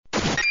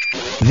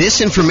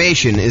This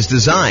information is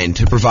designed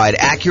to provide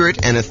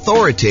accurate and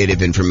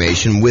authoritative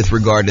information with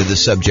regard to the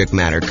subject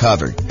matter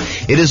covered.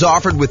 It is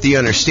offered with the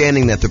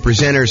understanding that the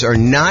presenters are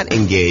not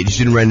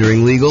engaged in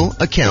rendering legal,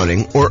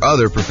 accounting, or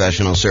other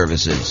professional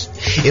services.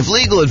 If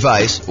legal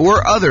advice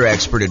or other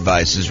expert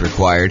advice is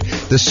required,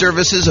 the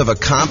services of a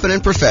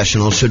competent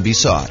professional should be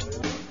sought.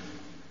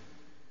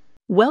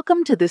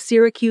 Welcome to the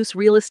Syracuse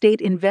Real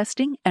Estate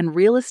Investing and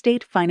Real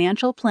Estate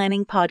Financial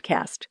Planning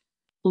Podcast.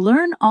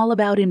 Learn all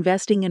about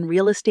investing in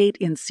real estate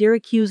in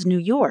Syracuse, New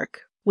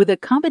York, with a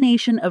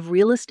combination of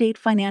real estate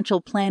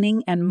financial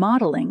planning and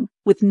modeling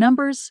with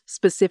numbers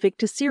specific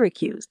to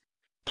Syracuse,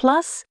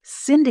 plus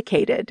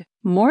syndicated,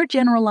 more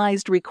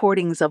generalized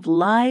recordings of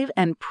live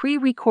and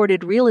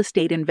pre-recorded real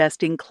estate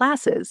investing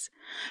classes,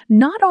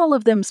 not all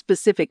of them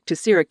specific to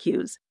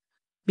Syracuse.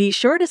 Be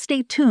sure to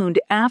stay tuned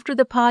after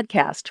the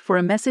podcast for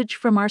a message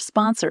from our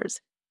sponsors.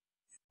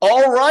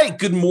 All right,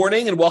 good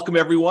morning and welcome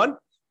everyone.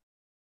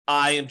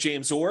 I am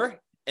James Orr,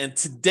 and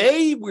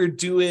today we're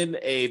doing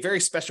a very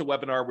special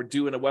webinar. We're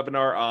doing a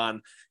webinar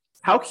on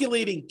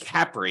calculating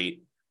cap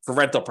rate for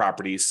rental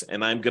properties,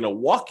 and I'm going to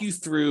walk you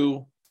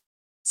through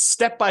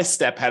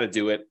step-by-step how to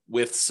do it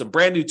with some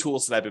brand new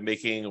tools that I've been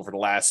making over the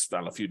last,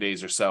 few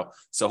days or so.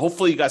 So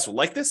hopefully you guys will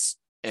like this,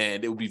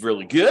 and it will be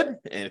really good.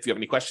 And if you have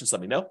any questions,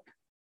 let me know.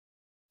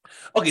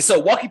 Okay, so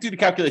walking through the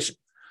calculation.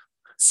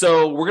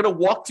 So we're going to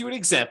walk through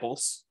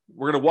examples.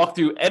 We're going to walk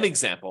through an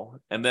example,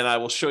 and then I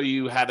will show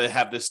you how to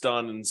have this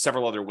done in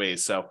several other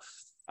ways. So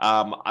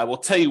I will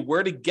tell you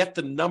where to get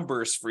the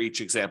numbers for each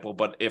example,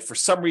 but if for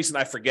some reason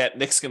I forget,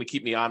 Nick's going to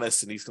keep me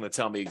honest, and he's going to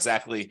tell me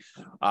exactly,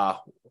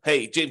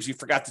 hey, James, you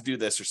forgot to do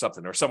this or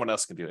something, or someone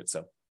else can do it.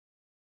 So.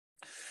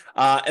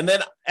 And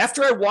then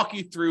after I walk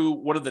you through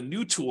one of the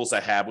new tools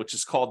I have, which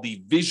is called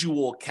the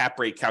Visual Cap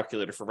Rate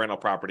Calculator for rental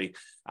property,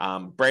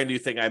 brand new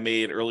thing I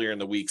made earlier in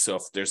the week. So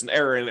if there's an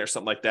error in it or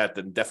something like that,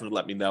 then definitely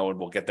let me know and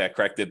we'll get that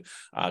corrected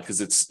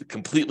because it's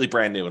completely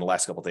brand new in the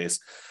last couple of days.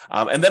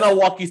 And then I'll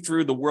walk you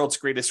through the world's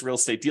greatest real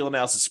estate deal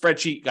analysis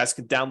spreadsheet. You guys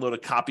can download a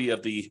copy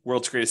of the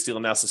world's greatest deal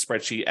analysis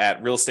spreadsheet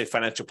at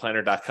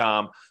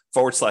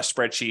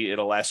realestatefinancialplanner.com/spreadsheet.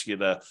 It'll ask you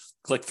to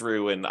click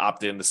through and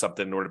opt into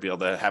something in order to be able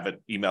to have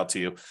it emailed to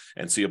you.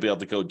 And so you'll be able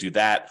to go do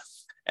that.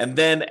 And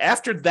then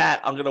after that,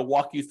 I'm going to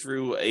walk you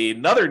through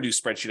another new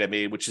spreadsheet I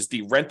made, which is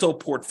the rental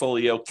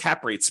portfolio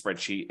cap rate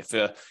spreadsheet. If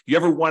you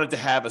ever wanted to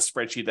have a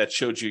spreadsheet that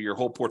showed you your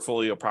whole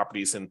portfolio of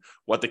properties and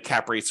what the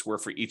cap rates were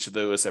for each of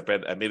those, I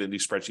made a new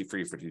spreadsheet for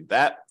you to do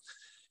that.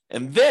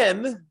 And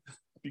then,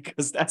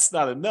 because that's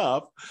not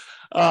enough,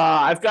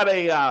 I've got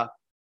a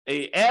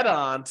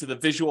add-on to the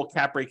Visual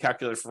Cap Rate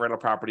Calculator for rental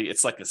property.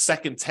 It's like a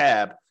second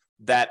tab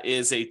that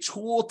is a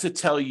tool to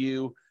tell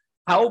you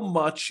how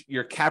much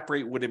your cap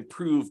rate would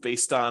improve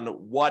based on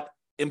what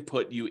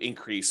input you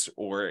increase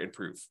or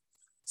improve.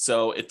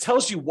 So it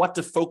tells you what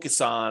to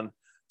focus on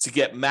to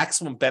get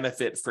maximum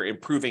benefit for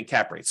improving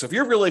cap rates. So if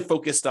you're really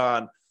focused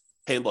on,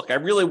 hey, look, I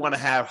really want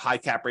to have high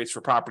cap rates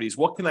for properties,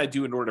 what can I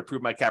do in order to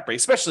improve my cap rate,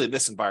 especially in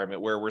this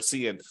environment where we're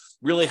seeing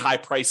really high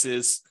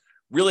prices,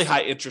 really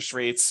high interest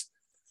rates,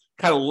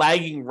 kind of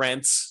lagging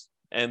rents.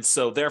 And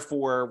so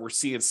therefore we're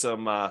seeing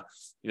some,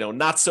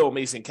 not so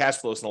amazing cash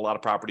flows in a lot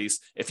of properties.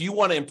 If you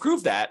want to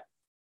improve that,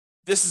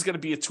 this is going to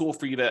be a tool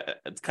for you to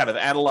kind of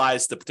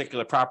analyze the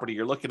particular property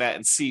you're looking at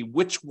and see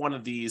which one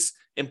of these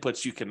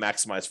inputs you can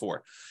maximize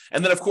for.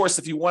 And then, of course,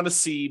 if you want to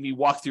see me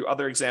walk through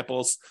other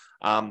examples,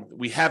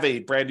 we have a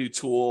brand new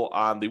tool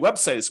on the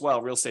website as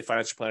well,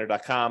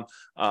 realestatefinancialplanner.com,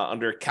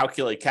 under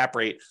Calculate Cap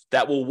Rate,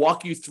 that will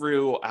walk you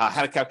through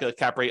how to calculate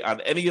cap rate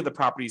on any of the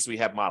properties we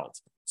have modeled.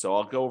 So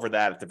I'll go over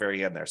that at the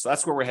very end there. So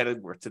that's where we're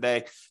headed today.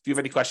 If you have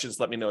any questions,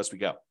 let me know as we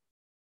go.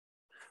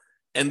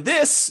 And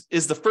this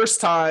is the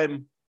first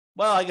time,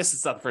 well, I guess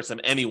it's not the first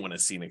time anyone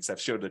has seen it, because I've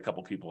showed it to a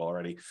couple people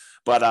already.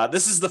 But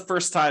this is the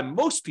first time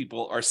most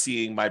people are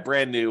seeing my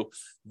brand new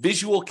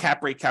Visual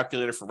Cap Rate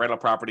Calculator for rental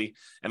property.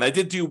 And I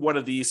did do one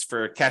of these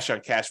for cash on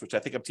cash, which I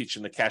think I'm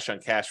teaching the cash on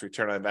cash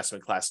return on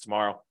investment class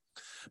tomorrow.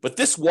 But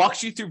this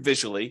walks you through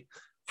visually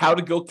how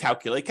to go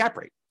calculate cap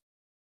rate.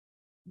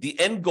 The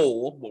end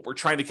goal, what we're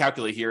trying to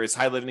calculate here, is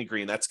highlighted in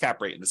green. That's cap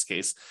rate in this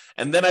case.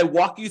 And then I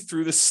walk you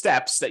through the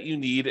steps that you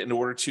need in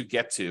order to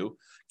get to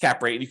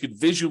cap rate. And you could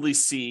visually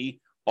see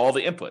all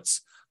the inputs.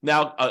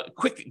 Now, a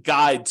quick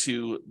guide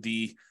to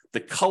the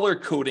color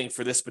coding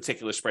for this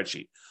particular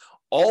spreadsheet.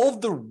 All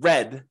of the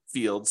red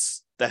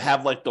fields that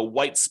have like the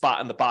white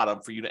spot in the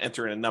bottom for you to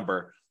enter in a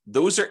number,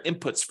 those are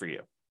inputs for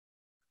you.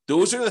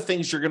 Those are the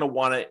things you're going to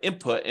want to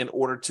input in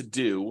order to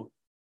do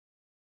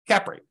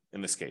cap rate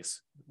in this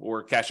case,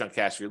 or cash on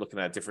cash if you're looking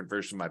at a different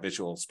version of my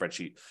visual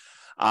spreadsheet.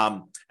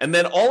 And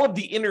then all of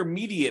the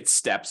intermediate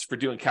steps for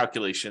doing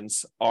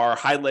calculations are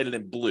highlighted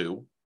in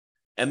blue.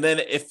 And then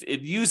if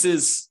it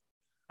uses,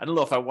 I don't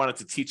know if I wanted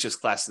to teach this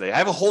class today. I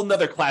have a whole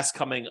nother class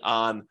coming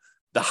on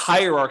the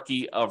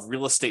hierarchy of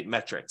real estate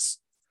metrics,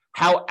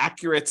 how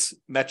accurate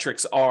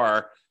metrics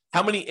are,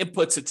 how many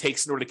inputs it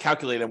takes in order to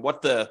calculate, and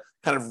what the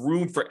kind of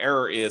room for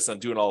error is on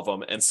doing all of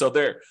them. And so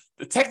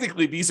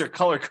technically these are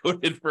color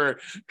coded for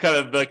kind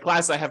of the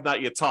class I have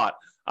not yet taught.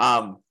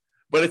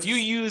 But if you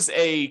use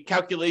a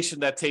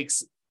calculation that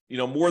takes,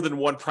 more than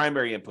one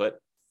primary input,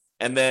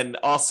 and then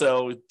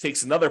also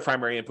takes another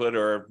primary input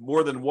or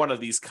more than one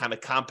of these kind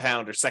of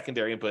compound or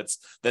secondary inputs,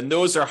 then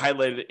those are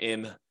highlighted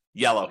in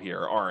yellow here,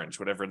 or orange,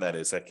 whatever that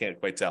is. I can't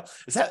quite tell.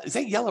 Is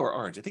that yellow or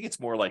orange? I think it's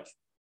more like,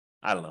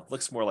 I don't know,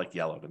 looks more like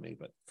yellow to me,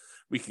 but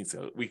we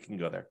can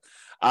go there.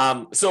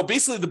 So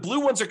basically the blue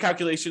ones are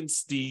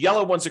calculations, the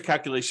yellow ones are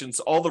calculations,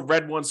 all the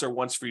red ones are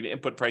ones for you to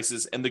input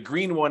prices, and the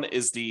green one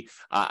is the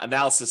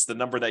analysis, the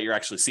number that you're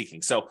actually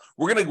seeking. So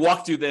we're going to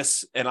walk through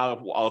this, and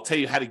I'll tell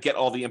you how to get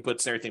all the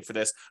inputs and everything for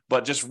this,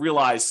 but just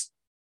realize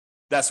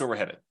that's where we're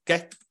headed,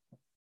 okay?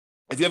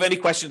 If you have any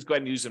questions, go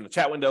ahead and use them in the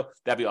chat window.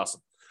 That'd be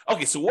awesome.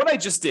 Okay, so what I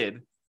just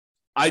did,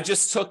 I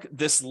just took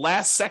this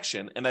last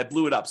section and I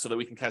blew it up so that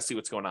we can kind of see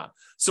what's going on.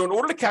 So in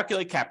order to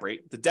calculate cap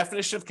rate, the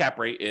definition of cap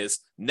rate is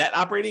net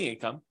operating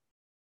income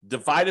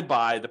divided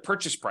by the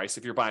purchase price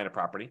if you're buying a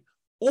property,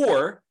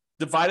 or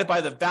divided by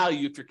the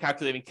value if you're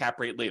calculating cap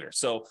rate later.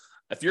 So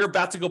if you're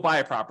about to go buy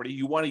a property,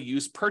 you want to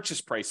use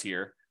purchase price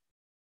here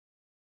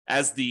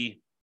as the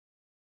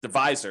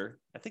divisor.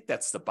 I think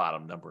that's the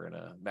bottom number in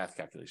a math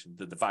calculation,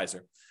 the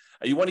divisor.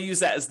 You want to use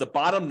that as the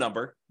bottom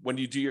number when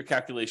you do your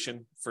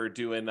calculation for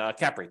doing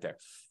cap rate there.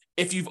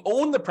 If you've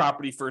owned the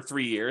property for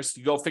 3 years,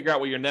 you go figure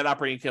out what your net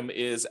operating income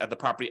is at the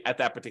property at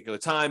that particular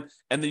time,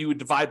 and then you would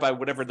divide by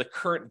whatever the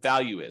current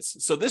value is.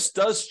 So this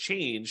does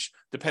change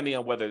depending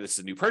on whether this is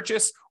a new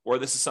purchase or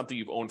this is something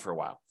you've owned for a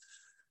while.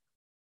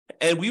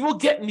 And we will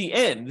get in the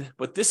end,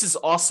 but this is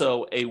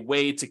also a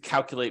way to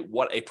calculate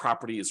what a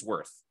property is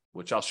worth,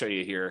 which I'll show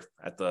you here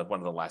at one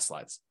of the last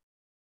slides.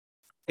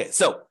 Okay,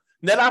 so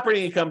net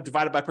operating income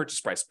divided by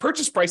purchase price.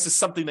 Purchase price is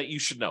something that you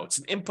should know. It's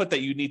an input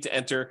that you need to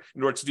enter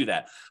in order to do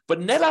that.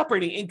 But net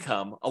operating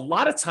income, a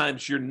lot of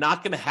times you're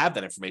not going to have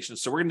that information.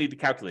 So we're going to need to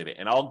calculate it.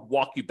 And I'll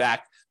walk you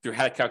back through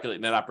how to calculate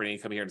net operating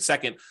income here in a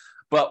second.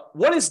 But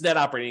what is net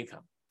operating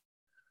income?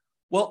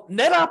 Well,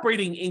 net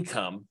operating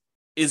income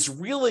is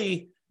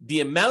really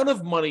the amount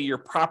of money your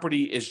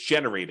property is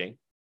generating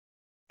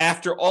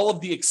after all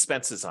of the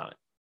expenses on it,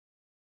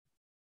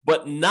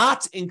 but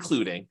not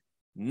including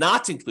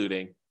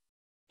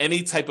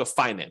any type of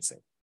financing.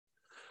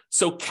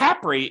 So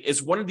cap rate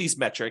is one of these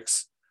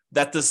metrics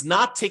that does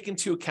not take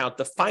into account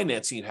the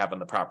financing you have on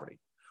the property,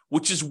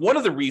 which is one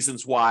of the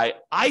reasons why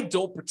I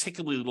don't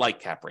particularly like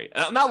cap rate.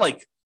 And I'm not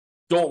like,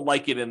 don't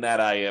like it in that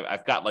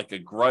I've got like a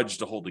grudge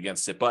to hold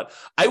against it, but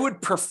I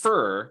would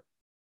prefer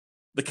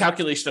the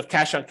calculation of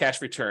cash on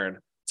cash return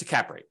to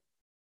cap rate.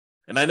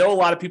 And I know a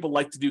lot of people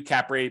like to do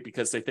cap rate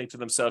because they think to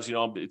themselves,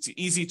 it's an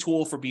easy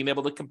tool for being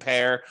able to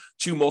compare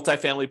two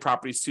multifamily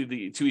properties to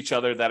each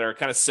other that are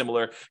kind of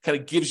similar, kind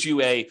of gives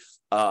you a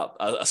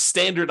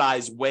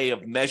standardized way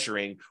of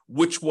measuring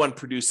which one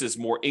produces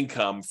more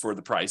income for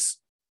the price,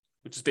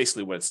 which is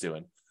basically what it's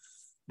doing.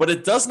 But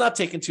it does not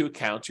take into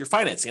account your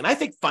financing. And I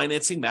think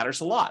financing matters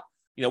a lot.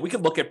 We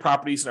can look at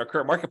properties in our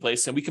current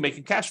marketplace and we can make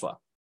them cash flow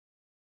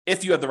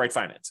if you have the right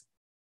financing,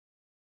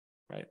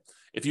 right?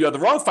 If you have the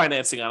wrong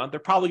financing on them, they're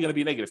probably going to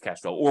be negative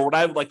cash flow, or what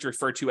I would like to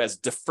refer to as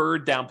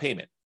deferred down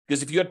payment.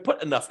 Because if you had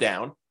put enough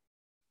down,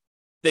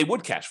 they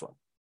would cash flow.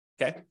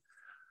 Okay.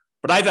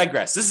 But I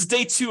digress. This is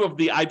day 2 of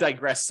the I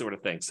digress sort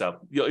of thing. So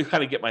you'll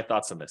kind of get my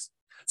thoughts on this.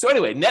 So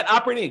anyway, net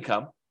operating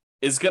income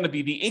is going to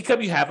be the income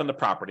you have on the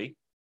property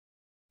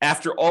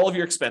after all of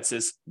your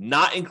expenses,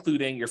 not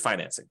including your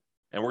financing.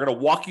 And we're going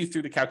to walk you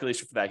through the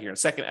calculation for that here in a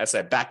second as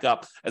I back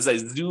up, as I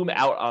zoom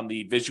out on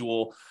the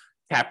visual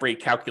cap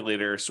rate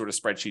calculator sort of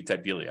spreadsheet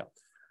type dealio.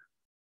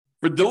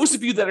 For those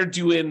of you that are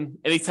doing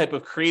any type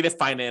of creative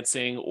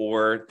financing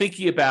or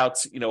thinking about,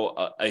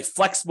 a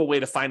flexible way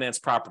to finance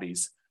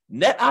properties,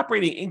 net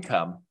operating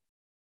income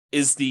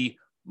is the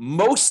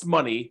most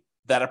money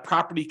that a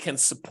property can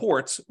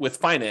support with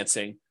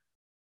financing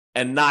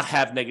and not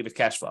have negative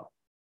cash flow.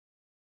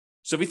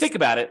 So if you think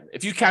about it,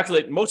 if you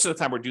calculate, most of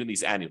the time we're doing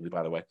these annually,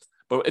 by the way,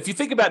 but if you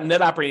think about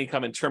net operating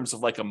income in terms of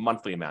like a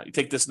monthly amount, you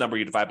take this number,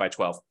 you divide by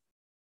 12.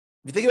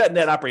 If you think about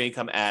net operating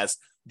income as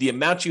the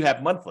amount you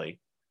have monthly,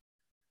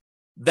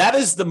 that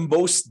is the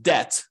most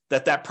debt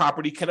that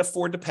property can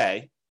afford to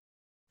pay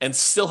and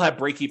still have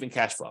break-even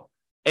cash flow.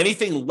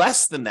 Anything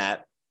less than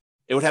that,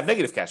 it would have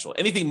negative cash flow.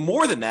 Anything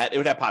more than that, it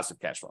would have positive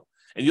cash flow.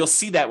 And you'll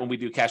see that when we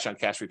do cash on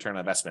cash return on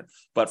investment.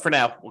 But for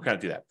now, we're going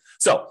to do that.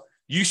 So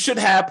you should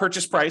have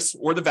purchase price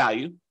or the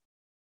value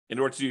in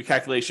order to do your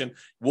calculation.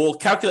 We'll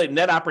calculate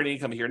net operating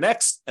income here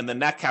next, and then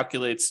that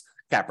calculates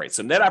cap rate.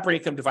 So net operating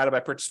income divided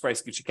by purchase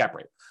price gives you cap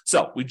rate.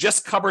 So we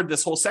just covered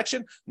this whole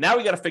section. Now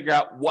we got to figure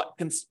out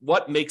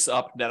what makes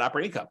up net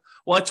operating income.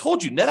 Well, I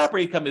told you net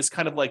operating income is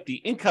kind of like the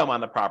income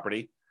on the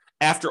property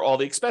after all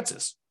the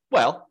expenses.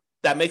 Well,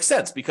 that makes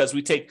sense because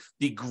we take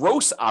the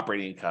gross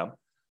operating income,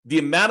 the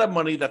amount of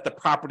money that the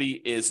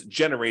property is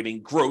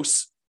generating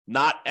gross,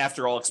 not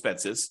after all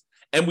expenses,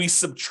 and we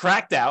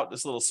subtract out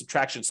this little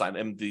subtraction sign,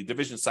 and the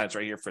division sign's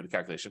right here for the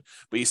calculation,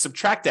 but you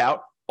subtract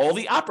out all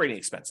the operating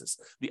expenses.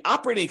 The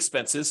operating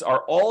expenses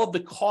are all of the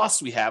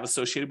costs we have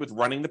associated with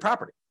running the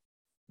property,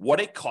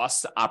 what it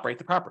costs to operate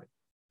the property.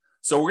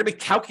 So we're going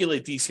to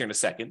calculate these here in a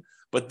second,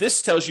 But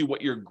this tells you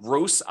what your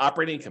gross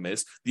operating income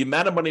is, the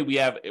amount of money we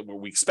have, where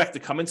we expect to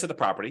come into the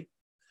property.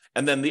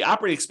 And then the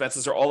operating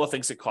expenses are all the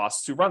things it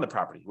costs to run the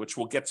property, which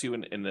we'll get to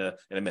in a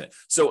minute.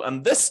 So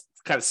on this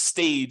kind of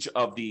stage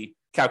of the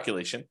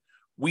calculation,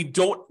 we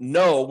don't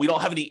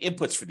have any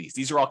inputs for these.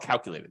 These are all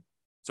calculated.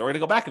 So we're going to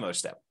go back another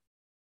step.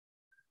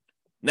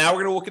 Now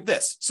we're going to look at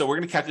this. So we're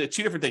going to calculate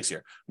two different things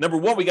here. Number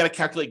one, we got to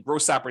calculate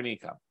gross operating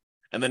income.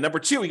 And then number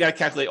two, we got to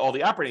calculate all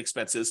the operating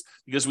expenses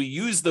because we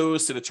use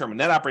those to determine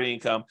net operating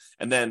income.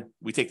 And then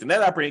we take the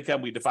net operating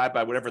income, we divide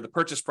by whatever the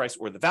purchase price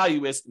or the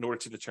value is in order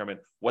to determine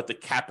what the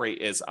cap rate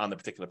is on the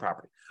particular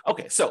property.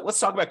 Okay, so let's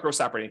talk about gross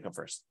operating income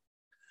first.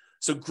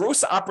 So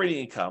gross operating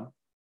income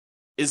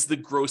is the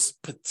gross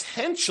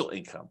potential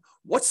income.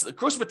 What's the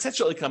gross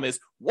potential income is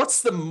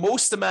what's the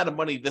most amount of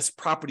money this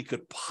property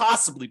could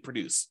possibly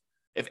produce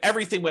if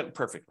everything went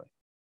perfectly.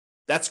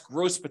 That's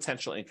gross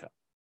potential income.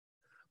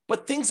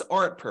 But things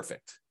aren't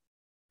perfect.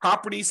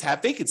 Properties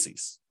have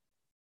vacancies.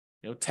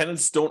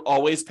 Tenants don't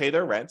always pay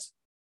their rent,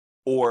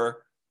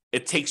 or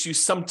it takes you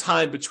some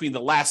time between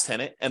the last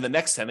tenant and the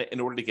next tenant in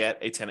order to get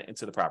a tenant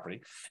into the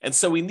property. And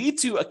so we need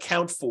to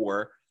account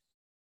for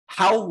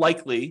how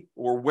likely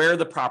or where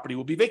the property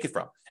will be vacant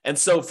from. And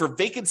so for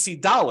vacancy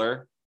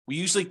dollar, we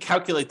usually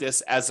calculate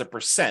this as a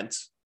percent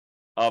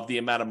of the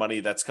amount of money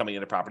that's coming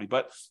into property.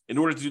 But in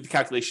order to do the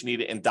calculation, you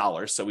need it in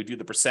dollars. So we do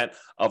the percent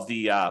of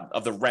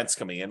the rents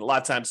coming in. A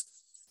lot of times,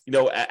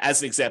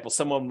 as an example,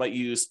 someone might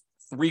use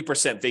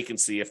 3%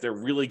 vacancy. If they're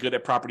really good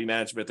at property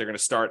management, they're going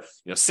to start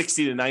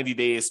 60 to 90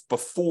 days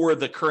before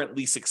the current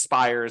lease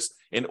expires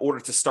in order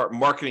to start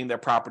marketing their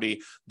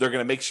property. They're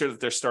going to make sure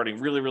that they're starting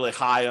really, really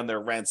high on their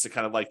rents to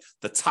kind of like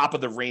the top of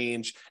the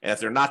range. And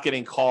if they're not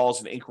getting calls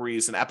and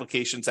inquiries and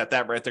applications at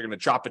that rent, they're going to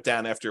drop it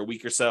down after a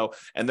week or so.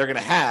 And they're going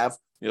to have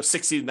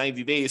 60 to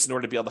 90 days in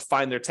order to be able to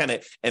find their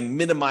tenant and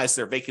minimize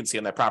their vacancy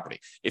on that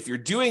property. If you're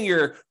doing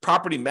your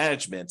property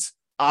management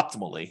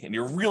optimally and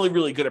you're really,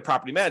 really good at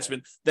property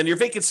management, then your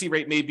vacancy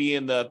rate may be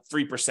in the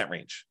 3%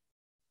 range.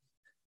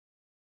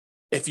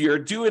 If you're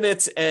doing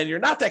it and you're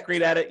not that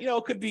great at it,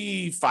 it could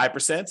be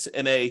 5%.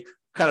 In a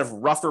kind of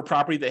rougher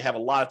property, they have a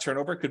lot of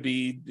turnover. It could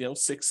be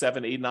 6,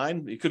 7, 8,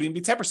 9. It could even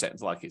be 10% in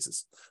a lot of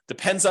cases.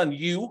 Depends on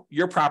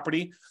your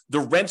property,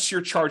 the rents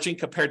you're charging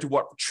compared to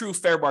what true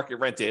fair market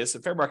rent is.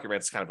 And fair market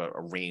rent is kind of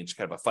a range,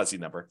 kind of a fuzzy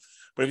number.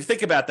 But if you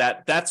think about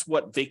that, that's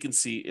what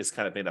vacancy is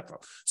kind of made up from.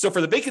 So for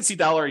the vacancy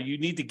dollar, you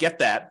need to get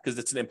that because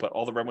it's an input.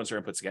 All the red ones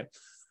are inputs again.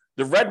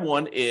 The red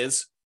one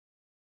is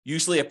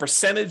usually a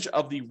percentage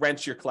of the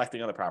rents you're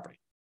collecting on the property.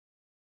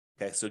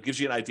 Okay, so it gives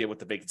you an idea what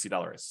the vacancy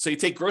dollar is. So you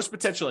take gross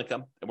potential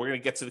income, and we're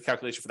going to get to the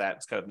calculation for that.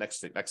 It's kind of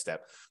next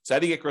step. So how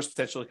do you get gross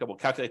potential income? We'll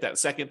calculate that in a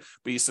second,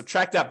 but you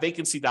subtract out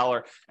vacancy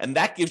dollar, and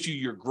that gives you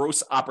your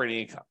gross operating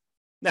income.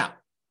 Now,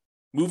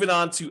 moving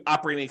on to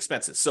operating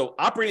expenses. So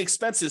operating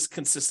expenses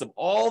consist of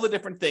all the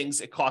different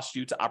things it costs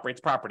you to operate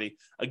the property.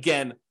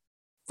 Again,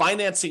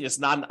 financing is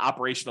not an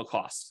operational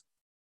cost,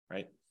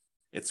 right?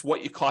 It's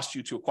what it costs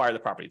you to acquire the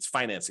property. It's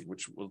financing,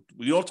 which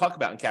we don't talk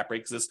about in cap rate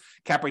because this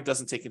cap rate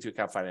doesn't take into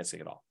account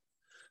financing at all.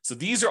 So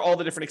these are all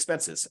the different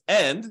expenses,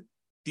 and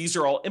these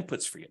are all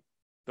inputs for you.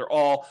 They're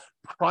all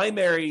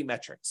primary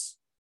metrics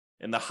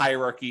in the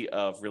hierarchy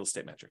of real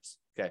estate metrics.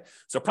 Okay,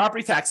 so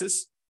property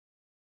taxes.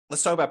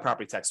 Let's talk about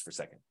property taxes for a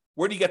second.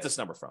 Where do you get this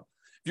number from?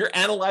 If you're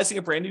analyzing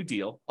a brand new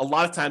deal, a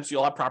lot of times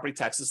you'll have property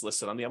taxes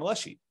listed on the MLS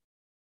sheet.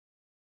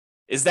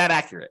 Is that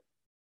accurate?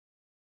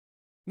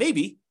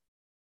 Maybe.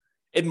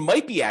 It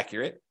might be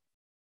accurate.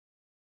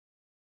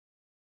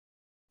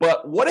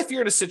 But what if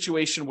you're in a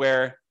situation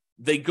where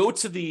they go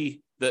to the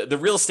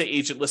real estate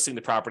agent listing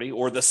the property,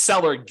 or the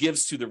seller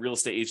gives to the real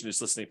estate agent who's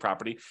listing the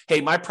property,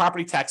 hey, my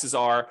property taxes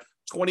are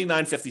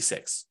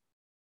 $29.56.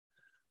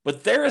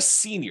 But they're a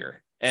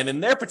senior, and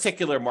in their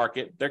particular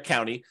market, their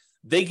county,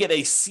 they get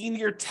a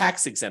senior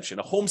tax exemption,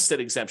 a homestead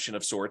exemption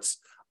of sorts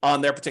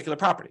on their particular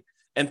property.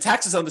 And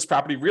taxes on this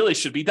property really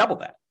should be double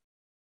that.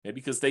 Okay,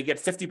 because they get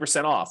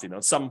 50% off. In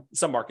some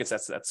markets,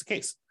 that's the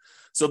case.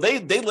 So they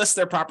list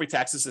their property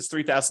taxes as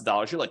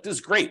 $3,000. You're like, this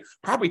is great.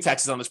 Property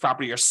taxes on this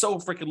property are so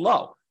freaking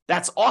low.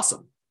 That's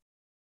awesome.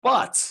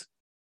 But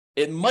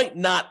it might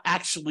not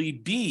actually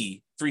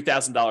be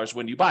 $3,000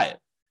 when you buy it.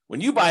 When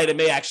you buy it, it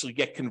may actually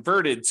get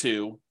converted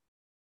to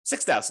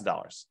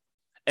 $6,000.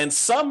 And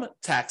some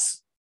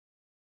tax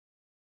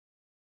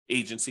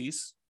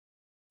agencies,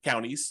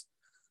 counties,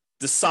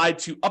 decide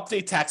to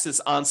update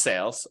taxes on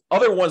sales.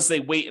 Other ones, they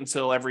wait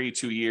until every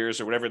 2 years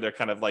or whatever their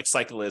kind of like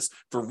cycle is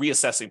for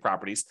reassessing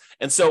properties.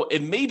 And so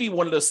it may be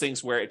one of those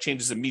things where it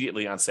changes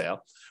immediately on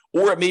sale,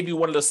 or it may be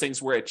one of those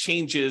things where it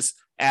changes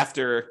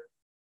after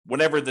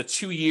whenever the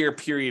 2-year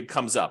period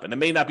comes up. And it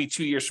may not be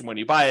 2 years from when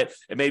you buy it.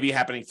 It may be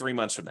happening 3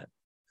 months from then.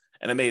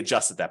 And it may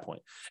adjust at that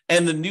point.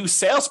 And the new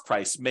sales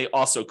price may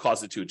also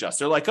cause it to adjust.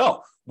 They're like,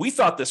 oh, we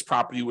thought this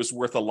property was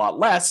worth a lot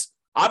less.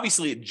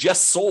 Obviously, it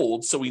just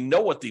sold, so we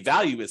know what the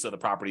value is of the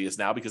property is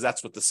now because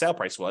that's what the sale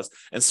price was.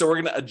 And so we're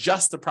going to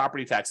adjust the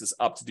property taxes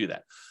up to do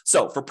that.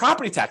 So for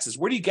property taxes,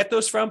 where do you get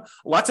those from?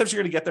 A lot of times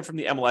you're going to get them from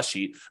the MLS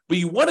sheet, but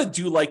you want to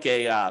do like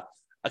a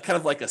a kind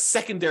of like a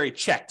secondary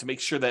check to make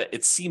sure that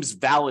it seems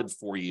valid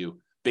for you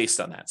based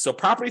on that. So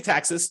property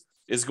taxes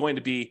is going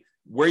to be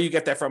where you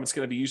get that from. It's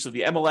going to be usually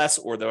the MLS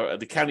or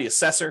the county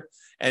assessor,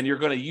 and you're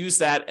going to use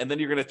that, and then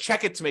you're going to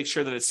check it to make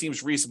sure that it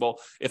seems reasonable.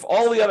 If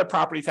all the other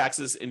property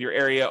taxes in your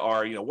area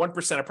are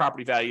 1% of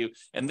property value,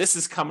 and this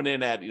is coming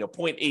in at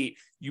 0.8,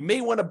 you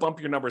may want to bump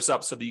your numbers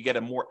up so that you get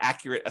a more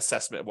accurate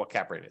assessment of what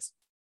cap rate is.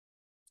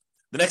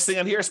 The next thing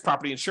on here is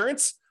property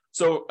insurance.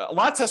 So a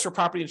lot of tests for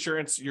property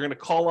insurance, you're going to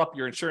call up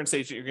your insurance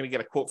agent, you're going to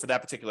get a quote for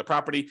that particular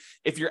property.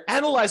 If you're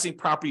analyzing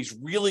properties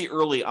really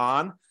early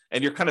on,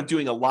 and you're kind of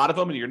doing a lot of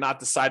them and you're not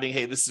deciding,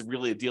 hey, this is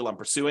really a deal I'm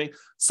pursuing,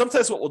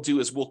 sometimes what we'll do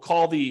is we'll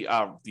call the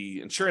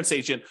insurance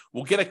agent,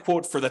 we'll get a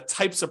quote for the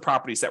types of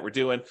properties that we're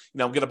doing.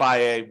 I'm going to buy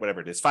a,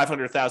 whatever it is,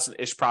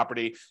 500,000-ish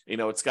property,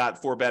 it's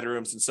got 4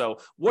 bedrooms. And so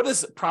what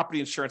is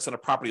property insurance on a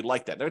property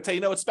like that? They'll tell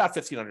you, it's about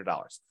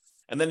 $1,500.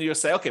 And then you'll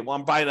say, okay,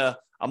 well,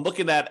 I'm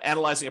looking at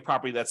analyzing a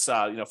property that's,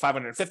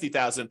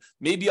 550,000.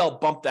 Maybe I'll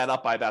bump that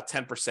up by about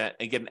 10%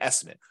 and get an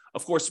estimate.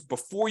 Of course,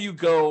 before you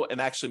go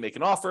and actually make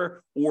an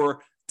offer,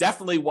 or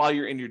definitely while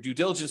you're in your due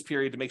diligence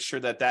period to make sure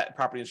that that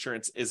property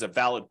insurance is a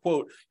valid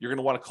quote, you're going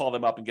to want to call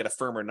them up and get a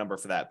firmer number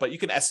for that. But you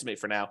can estimate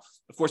for now.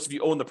 Of course, if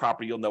you own the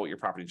property, you'll know what your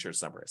property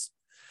insurance number is.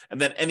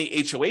 And then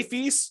any HOA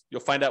fees, you'll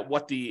find out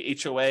what the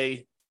HOA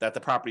that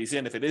the property is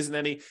in, if it isn't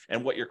any,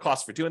 and what your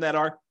costs for doing that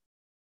are.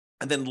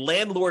 And then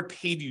landlord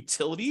paid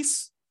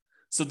utilities.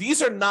 So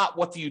these are not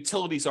what the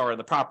utilities are in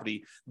the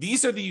property.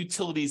 These are the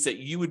utilities that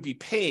you would be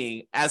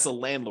paying as a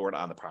landlord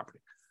on the property.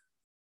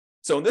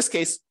 So in this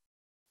case,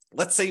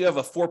 let's say you have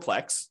a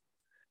fourplex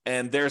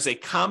and there's a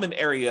common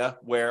area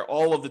where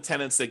all of the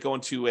tenants, they go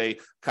into a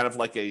kind of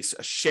like a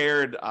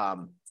shared,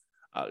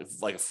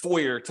 like a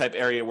foyer type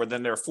area where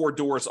then there are 4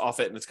 doors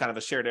off it and it's kind of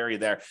a shared area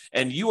there.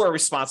 And you are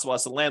responsible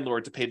as a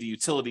landlord to pay the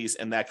utilities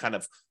in that kind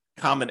of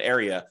common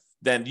area.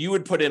 Then you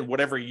would put in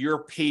whatever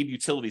your paid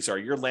utilities are,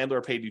 your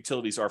landlord paid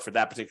utilities are for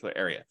that particular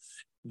area.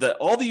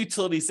 All the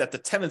utilities that the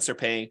tenants are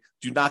paying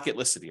do not get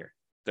listed here.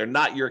 They're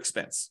not your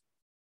expense.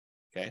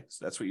 Okay,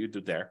 so that's what you do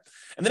there.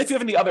 And then if you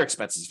have any other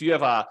expenses, if you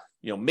have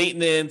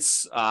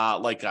maintenance,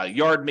 like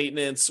yard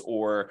maintenance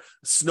or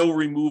snow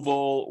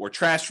removal or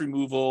trash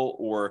removal,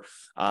 or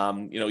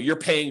you're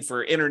paying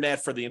for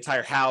internet for the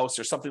entire house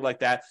or something like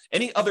that,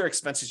 any other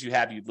expenses you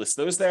have, you'd list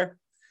those there.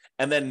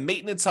 And then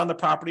maintenance on the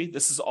property,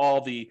 this is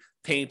all the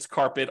paint,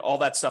 carpet, all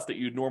that stuff that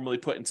you'd normally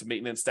put into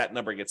maintenance. That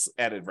number gets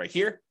added right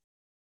here.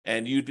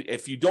 And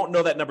if you don't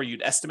know that number,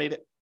 you'd estimate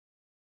it.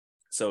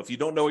 So if you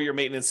don't know what your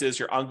maintenance is,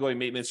 your ongoing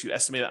maintenance, you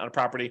estimate it on a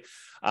property.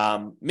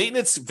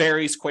 Maintenance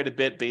varies quite a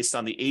bit based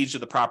on the age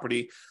of the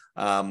property,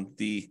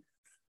 the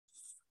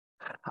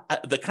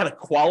kind of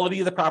quality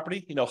of the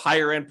property.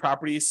 Higher end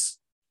properties,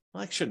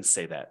 well, I shouldn't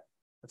say that.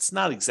 That's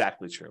not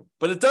exactly true,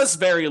 but it does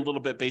vary a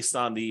little bit based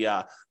on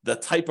the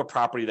type of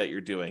property that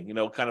you're doing.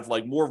 Kind of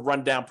like more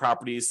rundown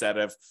properties that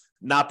have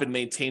not been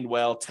maintained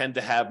well tend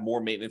to have more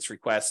maintenance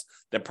requests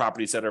than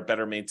properties that are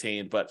better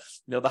maintained. But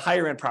the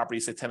higher end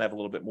properties, they tend to have a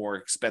little bit more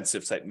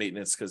expensive type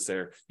maintenance because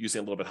they're using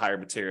a little bit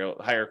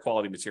higher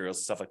quality materials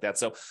and stuff like that.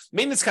 So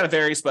maintenance kind of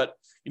varies, but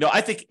I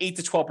think 8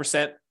 to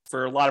 12%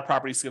 for a lot of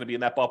properties is going to be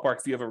in that ballpark.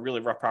 If you have a really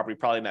rough property,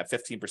 probably in that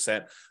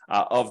 15%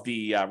 of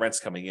the rents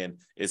coming in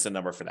is the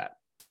number for that.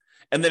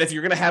 And then if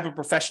you're going to have a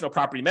professional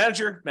property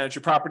manager manage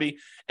your property,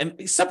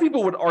 and some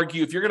people would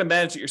argue if you're going to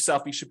manage it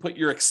yourself, you should put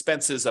your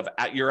expenses of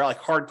your like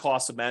hard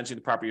costs of managing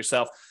the property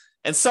yourself.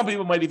 And some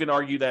people might even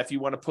argue that if you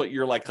want to put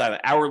your like kind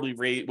of hourly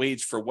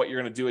wage for what you're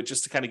going to do it,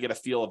 just to kind of get a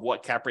feel of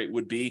what cap rate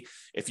would be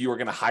if you were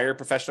going to hire a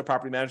professional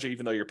property manager,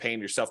 even though you're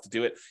paying yourself to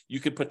do it, you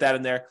could put that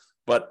in there.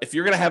 But if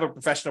you're going to have a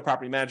professional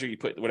property manager, you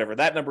put whatever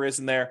that number is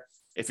in there.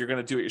 If you're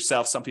going to do it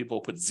yourself, some people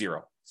will put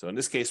 0. So in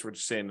this case, we're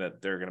just saying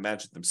that they're going to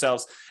manage it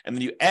themselves. And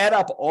then you add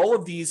up all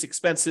of these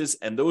expenses,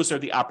 and those are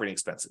the operating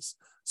expenses.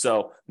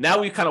 So now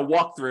we kind of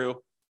walk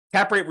through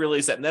cap rate really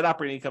is that net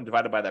operating income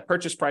divided by that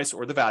purchase price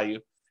or the value.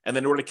 And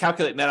then in order to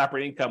calculate net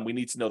operating income, we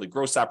need to know the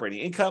gross operating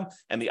income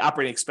and the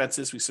operating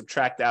expenses. We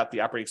subtract out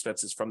the operating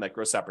expenses from that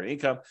gross operating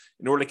income.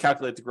 In order to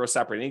calculate the gross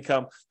operating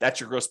income, that's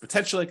your gross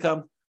potential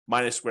income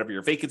minus whatever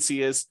your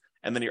vacancy is.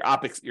 And then your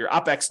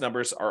OPEX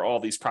numbers are all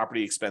these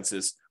property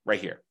expenses right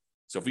here.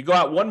 So if we go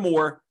out one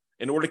more,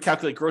 in order to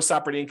calculate gross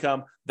operating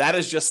income, that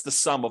is just the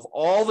sum of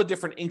all the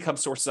different income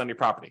sources on your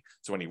property.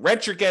 So any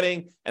rent you're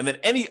getting, and then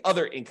any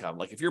other income,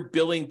 like if you're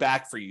billing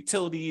back for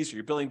utilities, or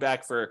you're billing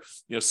back for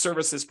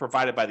services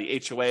provided by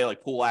the HOA,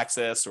 like pool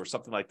access or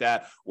something like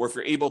that, or if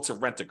you're able to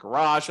rent a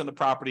garage on the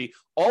property,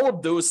 all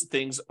of those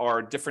things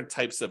are different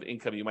types of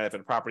income you might have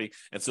in a property,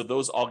 and so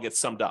those all get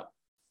summed up.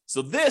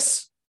 So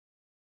this,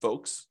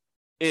 folks,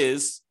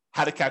 is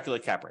how to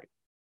calculate cap rate.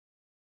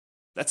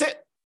 That's it.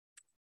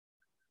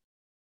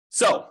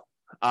 So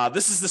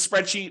this is the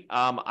spreadsheet.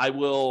 I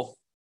will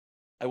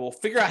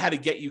figure out how to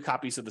get you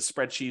copies of the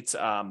spreadsheets.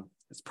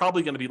 It's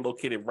probably going to be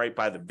located right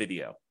by the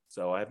video.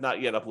 So I have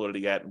not yet uploaded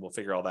it yet, and we'll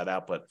figure all that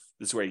out, but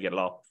this is where you get it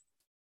all.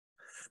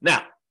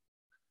 Now,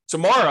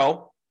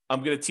 tomorrow,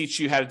 I'm going to teach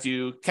you how to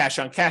do cash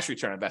on cash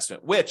return on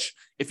investment, which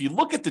if you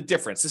look at the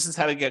difference, this is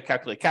how to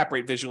calculate cap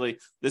rate visually.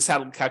 This is how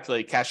to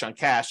calculate cash on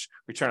cash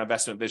return on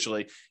investment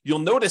visually. You'll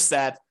notice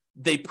that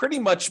they pretty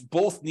much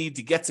both need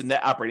to get to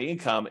net operating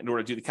income in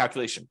order to do the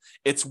calculation.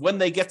 It's when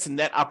they get to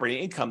net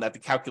operating income that the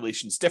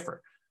calculations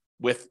differ.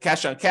 With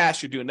cash on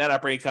cash, you're doing net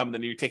operating income, and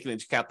then you're taking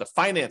into account the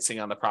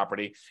financing on the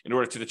property in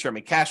order to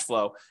determine cash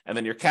flow, and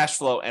then your cash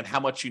flow and how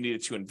much you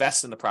needed to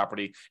invest in the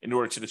property in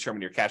order to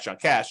determine your cash on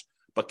cash.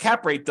 But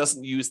cap rate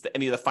doesn't use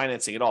any of the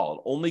financing at all.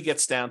 It only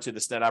gets down to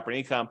this net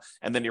operating income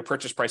and then your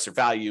purchase price or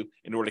value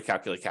in order to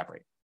calculate cap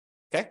rate.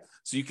 Okay,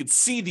 so you can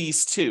see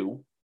these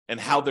two and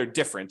how they're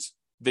different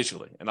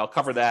visually. And I'll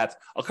cover that.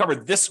 I'll cover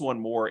this one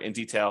more in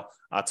detail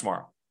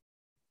tomorrow.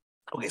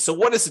 Okay, so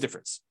what is the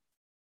difference?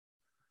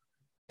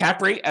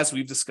 Cap rate, as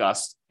we've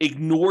discussed,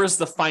 ignores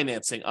the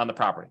financing on the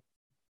property.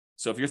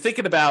 So if you're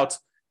thinking about,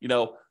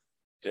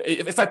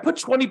 if I put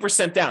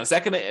 20% down, is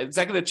that going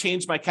to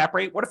change my cap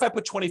rate? What if I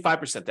put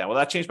 25% down? Will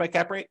that change my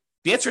cap rate?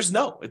 The answer is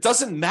no. It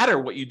doesn't matter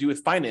what you do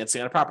with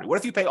financing on a property. What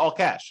if you pay all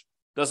cash?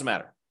 Doesn't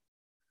matter.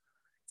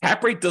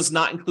 Cap rate does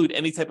not include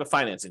any type of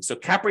financing. So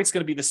cap rate's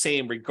going to be the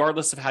same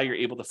regardless of how you're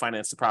able to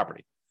finance the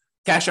property.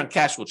 Cash on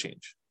cash will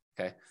change.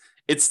 Okay.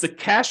 It's the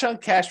cash on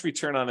cash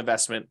return on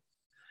investment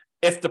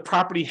if the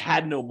property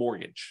had no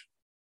mortgage,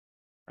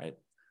 right?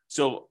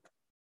 So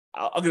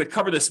I'm going to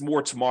cover this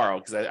more tomorrow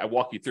because I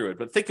walk you through it.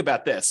 But think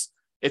about this.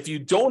 If you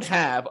don't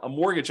have a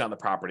mortgage on the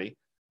property,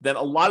 then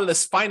a lot of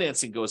this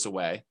financing goes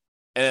away.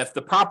 And if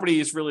the property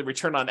is really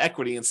return on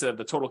equity instead of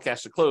the total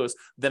cash to close,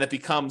 then it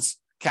becomes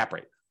cap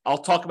rate. I'll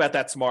talk about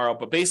that tomorrow.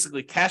 But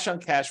basically, cash on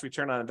cash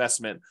return on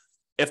investment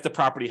if the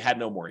property had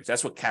no mortgage.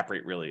 That's what cap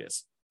rate really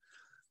is.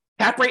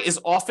 Cap rate is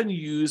often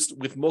used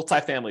with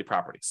multifamily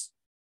properties.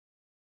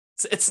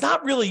 It's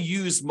not really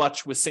used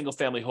much with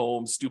single-family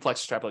homes,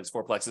 duplexes, triplexes,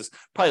 fourplexes.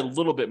 Probably a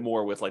little bit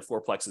more with like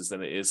fourplexes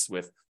than it is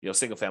with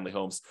single-family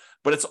homes.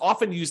 But it's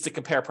often used to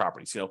compare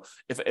properties.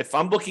 If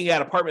I'm looking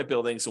at apartment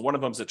buildings, and one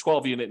of them is a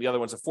 12-unit, and the other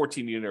one's a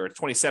 14-unit or a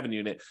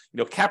 27-unit,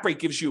 cap rate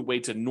gives you a way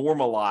to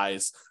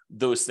normalize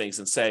those things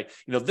and say,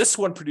 this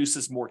one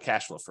produces more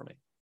cash flow for me.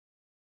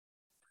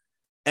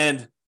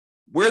 And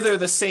where they're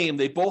the same,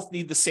 they both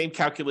need the same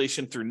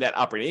calculation through net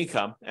operating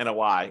income,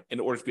 NOI, in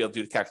order to be able to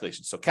do the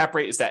calculation. So cap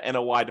rate is that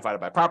NOI divided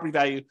by property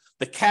value.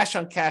 The cash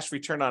on cash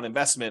return on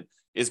investment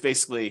is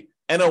basically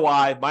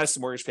NOI minus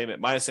the mortgage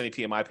payment, minus any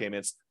PMI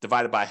payments,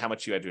 divided by how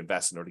much you had to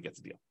invest in order to get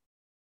the deal.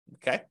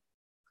 Okay?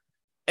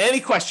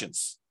 Any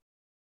questions?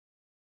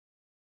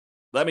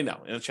 Let me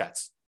know in the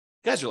chats.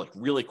 You guys are like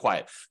really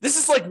quiet. This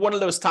is like one of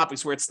those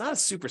topics where it's not a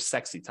super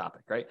sexy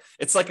topic, right?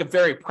 It's like a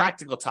very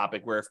practical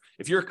topic where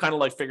if you're kind of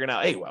like figuring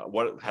out, hey,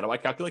 well, how do I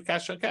calculate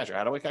cash on cash or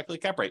how do I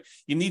calculate cap rate?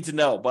 You need to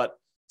know. But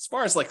as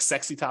far as like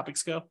sexy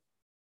topics go,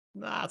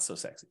 not so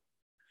sexy.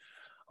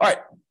 All right.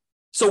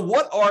 So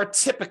what are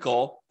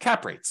typical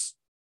cap rates?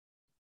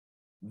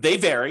 They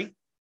vary.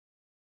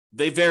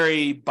 They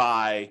vary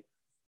by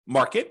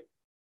market.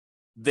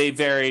 They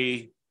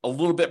vary a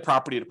little bit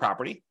property to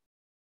property,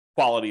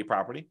 quality of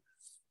property.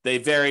 They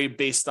vary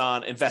based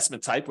on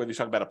investment type, whether you're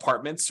talking about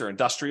apartments or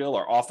industrial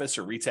or office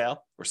or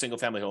retail or single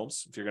family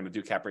homes, if you're going to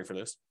do cap rate for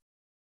this.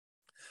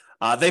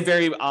 They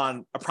vary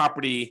on a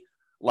property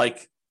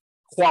like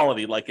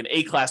quality, like an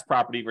A-class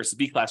property versus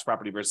B-class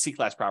property versus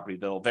C-class property.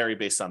 They'll vary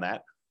based on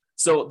that.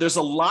 So there's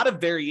a lot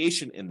of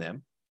variation in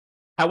them.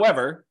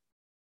 However,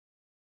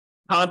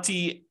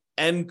 Conti,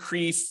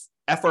 NCREIF,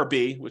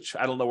 FRB, which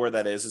I don't know where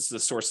that is. It's the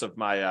source of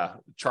my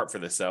chart for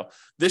this, though.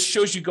 This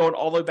shows you going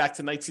all the way back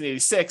to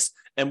 1986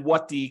 and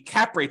what the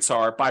cap rates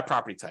are by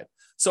property type.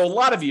 So a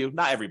lot of you,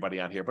 not everybody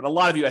on here, but a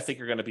lot of you, I think,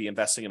 are going to be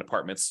investing in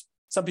apartments.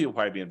 Some people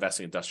probably be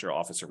investing in industrial,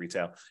 office, or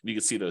retail, and you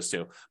can see those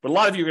too. But a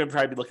lot of you are going to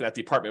probably be looking at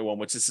the apartment one,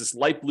 which is this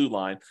light blue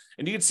line.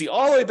 And you can see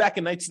all the way back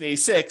in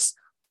 1986,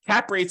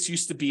 cap rates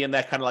used to be in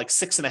that kind of like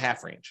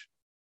 6.5 range.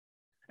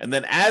 And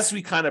then as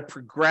we kind of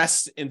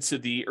progressed into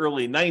the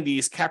early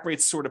 90s, cap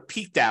rates sort of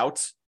peaked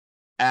out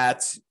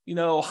at,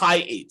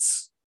 high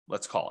 8s,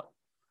 let's call it.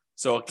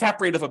 So a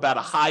cap rate of about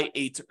a high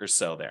 8 or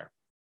so there.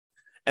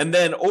 And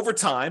then over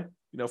time,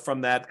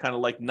 from that kind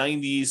of like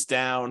 90s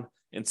down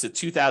into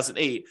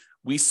 2008,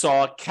 we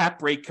saw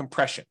cap rate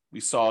compression. We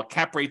saw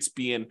cap rates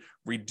being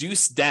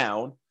reduced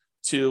down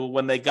to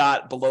when they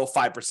got below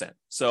 5%.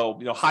 So,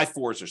 high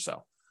 4s or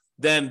so.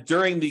 Then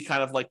during the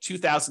kind of like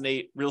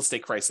 2008 real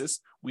estate crisis,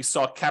 we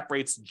saw cap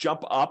rates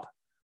jump up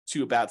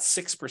to about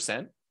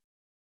 6%.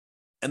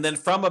 And then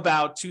from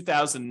about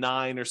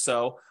 2009 or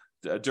so,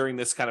 during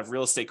this kind of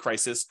real estate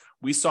crisis,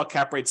 we saw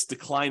cap rates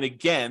decline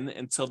again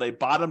until they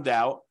bottomed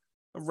out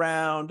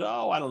around,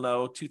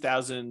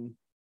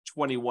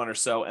 2021 or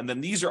so. And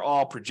then these are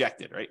all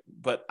projected, right?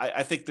 But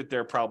I think that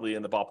they're probably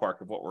in the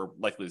ballpark of what we're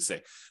likely to see.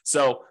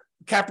 So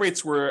cap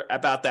rates were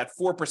about that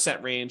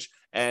 4% range.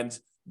 And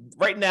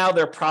right now,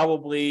 they're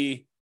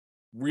probably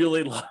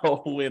really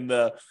low in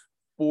the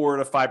 4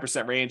 to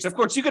 5% range. Of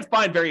course, you could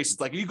find variations.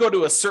 Like you go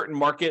to a certain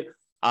market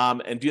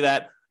and do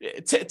that.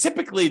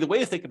 Typically, the way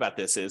to think about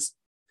this is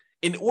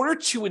in order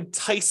to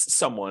entice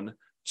someone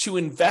to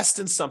invest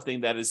in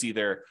something that is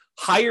either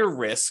higher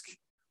risk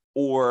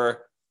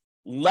or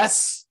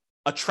less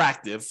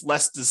attractive,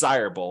 less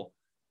desirable,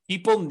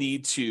 people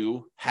need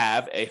to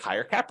have a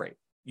higher cap rate.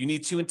 You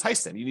need to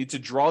entice them. You need to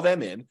draw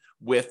them in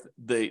with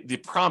the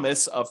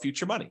promise of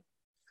future money.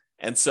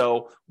 And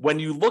so when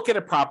you look at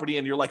a property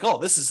and you're like, oh,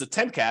 this is a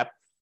 10 cap,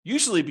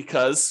 usually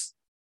because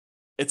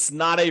it's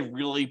not a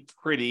really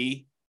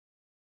pretty,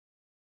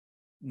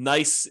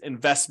 nice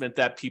investment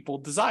that people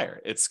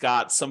desire. It's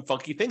got some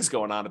funky things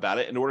going on about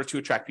it in order to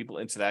attract people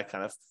into that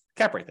kind of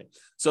cap rate thing.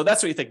 So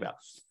that's what you think about.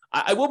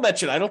 I will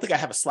mention, I don't think I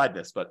have a slide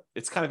this, but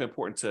it's kind of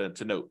important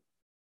to note.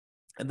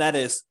 And that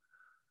is,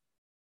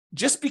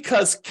 just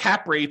because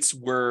cap rates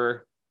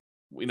were,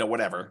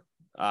 whatever,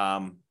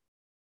 5%,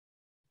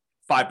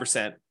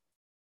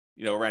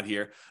 around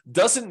here,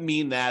 doesn't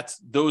mean that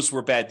those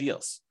were bad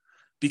deals.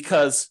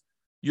 Because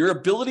your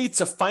ability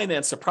to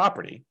finance a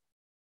property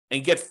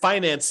and get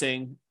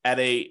financing at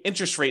a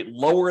interest rate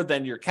lower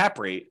than your cap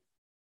rate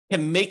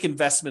can make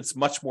investments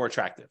much more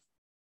attractive.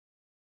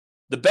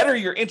 The better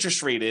your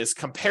interest rate is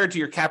compared to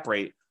your cap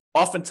rate,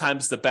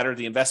 oftentimes the better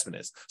the investment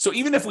is. So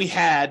even if we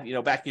had,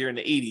 back here in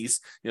the 80s,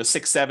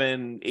 6,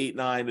 7, 8,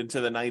 9 into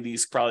the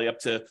 90s, probably up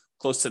to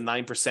close to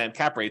 9%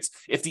 cap rates,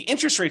 if the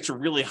interest rates are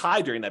really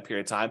high during that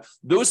period of time,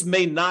 those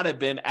may not have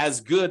been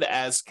as good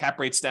as cap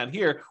rates down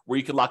here where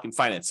you can lock in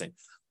financing.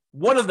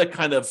 One of the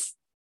kind of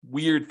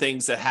weird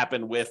things that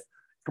happen with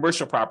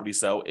commercial properties,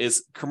 though,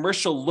 is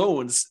commercial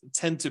loans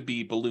tend to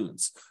be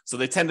balloons. So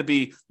they tend to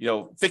be,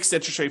 fixed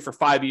interest rate for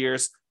 5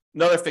 years,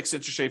 another fixed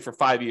interest rate for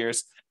 5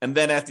 years, and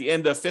then at the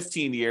end of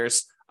 15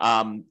 years,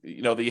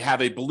 they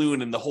have a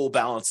balloon and the whole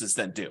balance is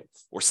then due,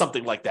 or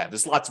something like that.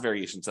 There's lots of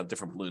variations on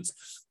different balloons.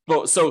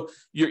 So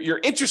your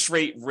interest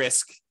rate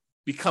risk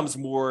becomes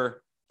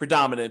more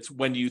predominant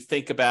when you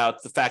think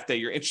about the fact that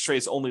your interest rate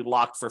is only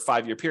locked for a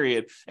 5-year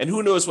period, and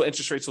who knows what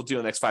interest rates will do in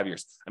the next 5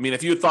 years. I mean,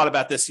 if you had thought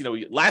about this,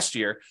 last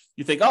year,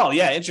 you think, oh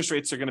yeah, interest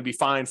rates are going to be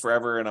fine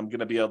forever, and I'm going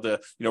to be able to,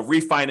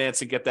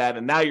 refinance and get that.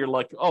 And now you're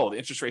like, oh, the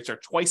interest rates are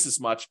twice as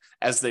much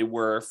as they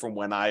were from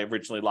when I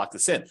originally locked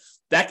this in.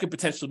 That could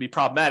potentially be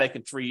problematic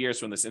in 3 years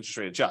when this interest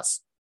rate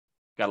adjusts.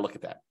 Got to look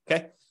at that.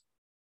 Okay,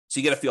 so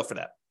you get a feel for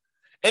that.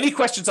 Any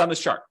questions on this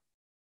chart?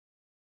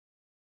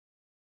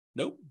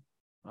 Nope.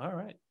 All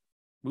right.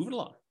 Moving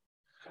along.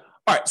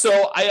 All right,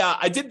 so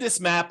I did this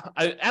map.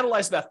 I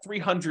analyzed about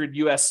 300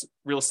 U.S.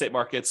 real estate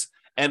markets,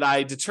 and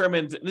I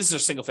determined, this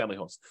is single-family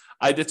homes.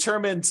 I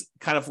determined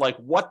kind of like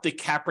what the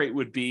cap rate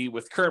would be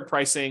with current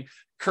pricing,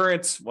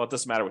 it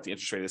doesn't matter what the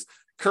interest rate is,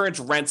 current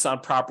rents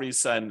on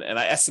properties, and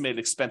I estimated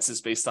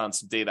expenses based on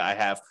some data I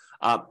have.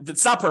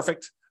 It's not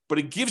perfect, but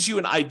it gives you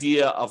an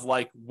idea of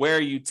like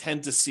where you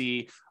tend to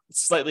see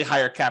slightly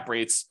higher cap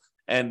rates.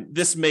 And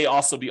this may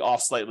also be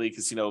off slightly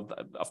because,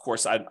 of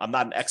course, I'm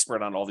not an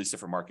expert on all these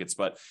different markets,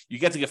 but you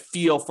get to get a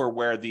feel for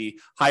where the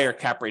higher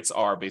cap rates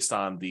are based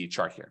on the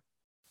chart here.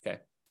 Okay.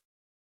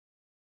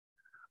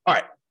 All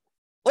right.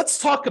 Let's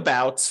talk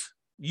about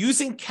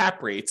using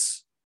cap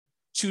rates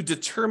to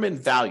determine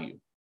value.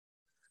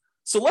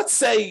 So let's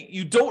say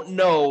you don't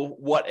know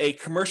what a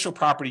commercial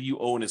property you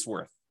own is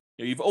worth.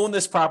 You've owned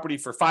this property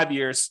for 5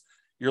 years.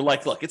 You're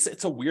like, look,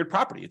 it's a weird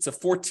property. It's a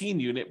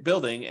 14-unit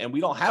building, and we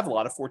don't have a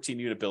lot of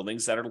 14-unit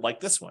buildings that are like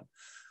this one.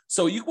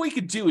 So what you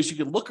could do is you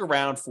could look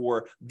around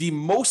for the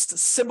most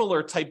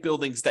similar type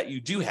buildings that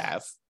you do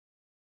have.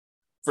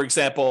 For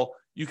example,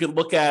 you could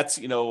look at,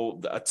 a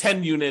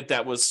 10-unit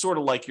that was sort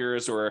of like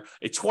yours, or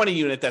a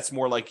 20-unit that's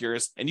more like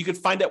yours, and you could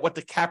find out what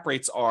the cap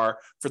rates are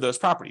for those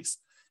properties.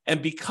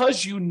 And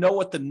because you know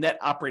what the net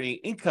operating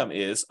income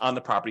is on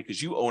the property,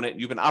 because you own it,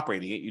 you've been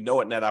operating it, you know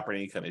what net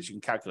operating income is, you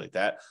can calculate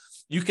that.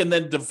 You can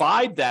then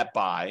divide that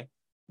by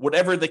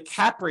whatever the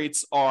cap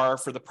rates are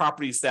for the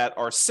properties that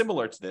are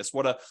similar to this,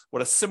 what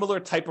a similar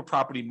type of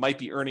property might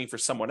be earning for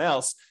someone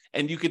else,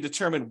 and you can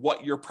determine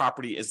what your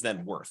property is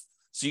then worth.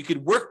 So you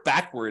could work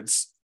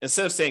backwards.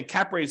 Instead of saying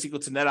cap rate is equal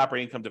to net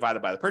operating income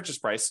divided by the purchase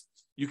price,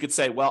 you could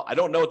say, well, I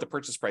don't know what the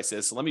purchase price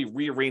is, so let me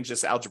rearrange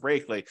this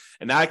algebraically.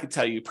 And now I can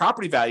tell you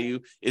property value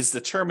is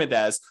determined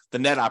as the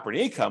net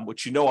operating income,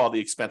 which you know all the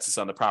expenses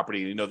on the property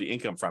and you know the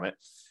income from it,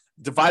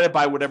 divided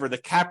by whatever the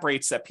cap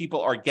rates that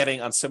people are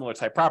getting on similar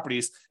type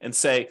properties, and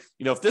say,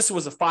 if this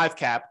was a 5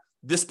 cap,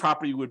 this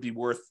property would be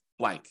worth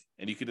blank.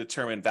 And you can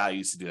determine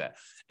values to do that.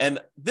 And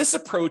this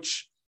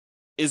approach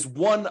is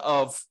one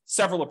of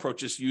several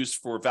approaches used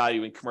for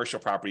valuing commercial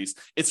properties.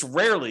 It's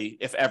rarely,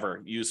 if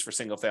ever, used for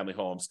single family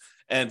homes.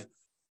 And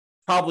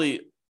probably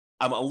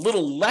I'm a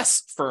little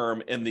less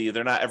firm in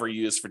they're not ever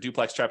used for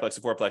duplex, triplex,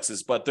 and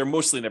fourplexes, but they're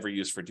mostly never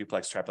used for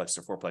duplex, triplex,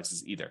 or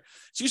fourplexes either.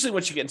 It's usually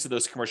once you get into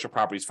those commercial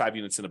properties, 5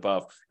 units and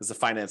above, because the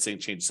financing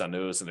changes on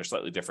those and they're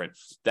slightly different,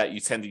 that you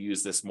tend to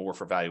use this more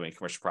for valuing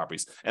commercial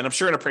properties. And I'm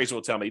sure an appraiser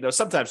will tell me,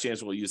 sometimes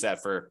James will use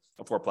that for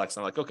a fourplex. And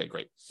I'm like, okay,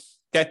 great.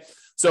 Okay.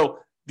 So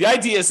the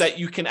idea is that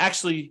you can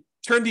actually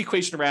turn the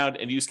equation around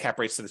and use cap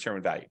rates to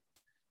determine value.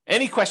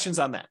 Any questions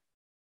on that?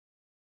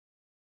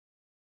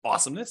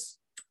 Awesomeness.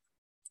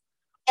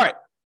 All right,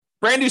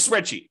 brand new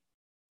spreadsheet.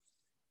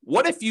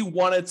 What if you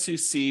wanted to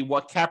see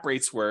what cap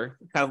rates were,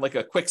 kind of like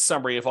a quick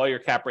summary of all your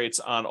cap rates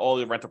on all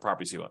the rental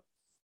properties you own?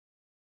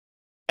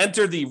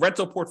 Enter the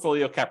rental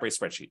portfolio cap rate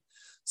spreadsheet.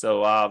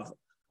 So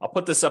I'll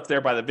put this up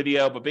there by the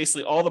video, but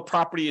basically all the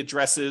property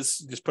addresses,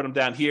 just put them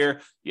down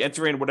here. You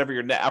enter in whatever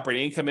your net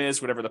operating income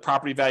is, whatever the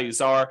property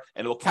values are,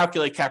 and it will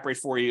calculate cap rate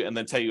for you and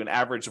then tell you an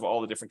average of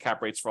all the different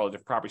cap rates for all the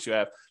different properties you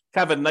have.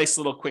 Kind of a nice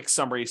little quick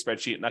summary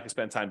spreadsheet. I'm not going to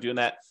spend time doing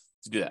that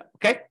to do that.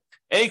 Okay.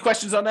 Any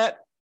questions on that?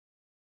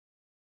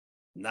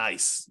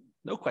 Nice.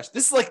 No question.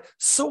 This is like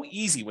so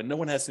easy when no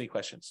one has any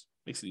questions.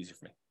 Makes it easy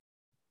for me.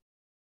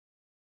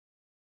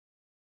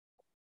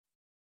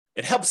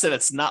 It helps that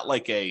it's not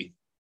like a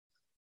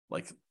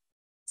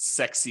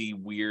sexy,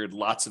 weird,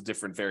 lots of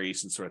different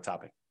variations sort of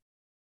topic.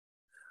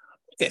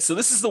 Okay, so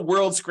this is the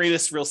world's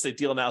greatest real estate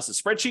deal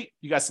analysis spreadsheet.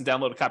 You guys can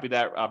download a copy of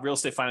that,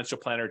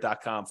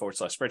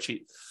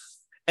 realestatefinancialplanner.com/spreadsheet.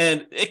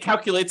 And it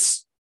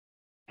calculates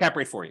cap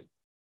rate for you.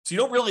 So you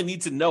don't really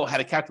need to know how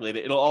to calculate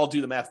it. It'll all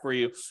do the math for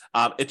you.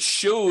 It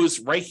shows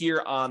right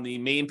here on the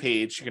main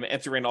page. You're going to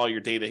enter in all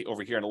your data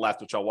over here on the left,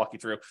 which I'll walk you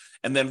through.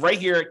 And then right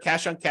here,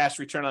 cash on cash,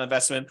 return on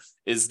investment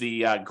is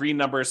the green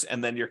numbers.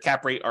 And then your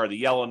cap rate are the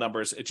yellow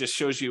numbers. It just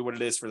shows you what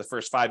it is for the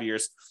first 5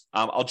 years.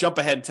 I'll jump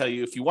ahead and tell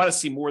you, if you want to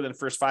see more than the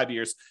first 5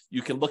 years,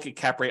 you can look at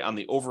cap rate on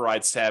the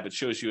overrides tab. It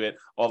shows you it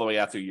all the way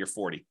out through year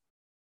 40.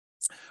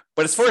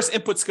 But as far as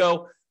inputs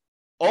go,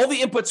 all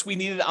the inputs we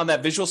needed on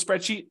that visual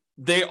spreadsheet,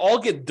 they all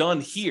get done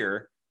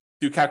here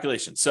through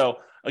calculation. So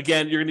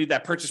again, you're gonna need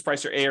that purchase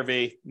price or ARV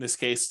in this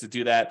case to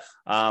do that.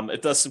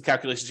 It does some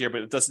calculations here,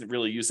 but it doesn't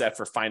really use that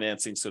for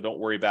financing. So don't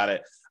worry about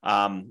it.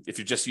 If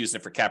you're just using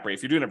it for cap rate,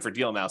 if you're doing it for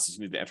deal analysis,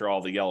 you need to enter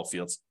all the yellow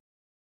fields.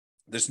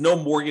 There's no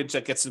mortgage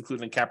that gets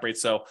included in cap rate,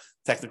 so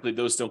technically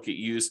those don't get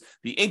used.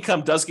 The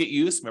income does get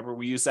used. Remember,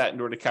 we use that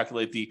in order to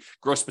calculate the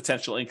gross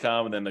potential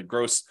income and then the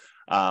gross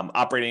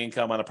operating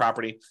income on the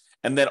property.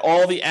 And then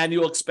all the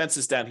annual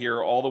expenses down here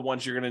are all the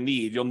ones you're going to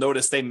need. You'll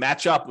notice they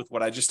match up with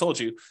what I just told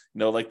you. You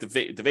know, like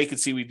the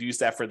vacancy, we'd use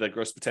that for the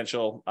gross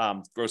potential,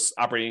 gross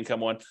operating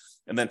income one.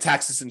 And then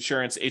taxes,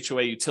 insurance,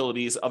 HOA,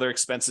 utilities, other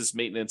expenses,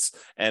 maintenance,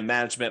 and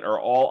management are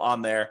all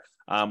on there.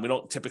 We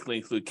don't typically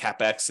include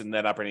CapEx and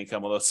net operating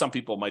income, although some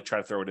people might try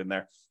to throw it in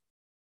there.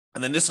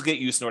 And then this will get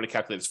used in order to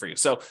calculate this for you.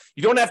 So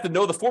you don't have to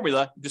know the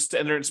formula, just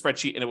enter it in a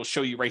spreadsheet and it will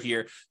show you right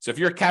here. So if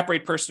you're a cap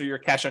rate person or you're a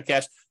cash on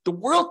cash, the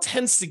world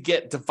tends to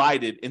get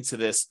divided into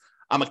this.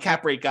 I'm a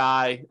cap rate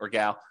guy or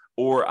gal,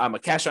 or I'm a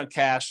cash on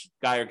cash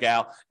guy or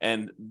gal.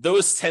 And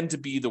those tend to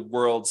be the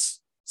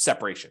world's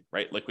separation,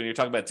 right? Like when you're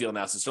talking about deal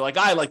analysis, they're like,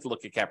 I like to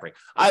look at cap rate.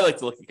 I like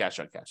to look at cash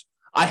on cash.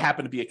 I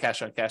happen to be a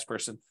cash on cash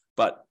person,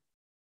 but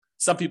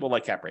some people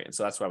like cap rate. And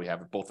so that's why we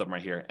have both of them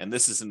right here. And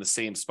this is in the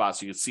same spot.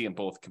 So you can see them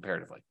both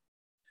comparatively.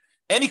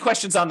 Any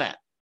questions on that?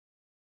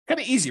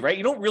 Kind of easy, right?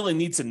 You don't really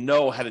need to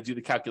know how to do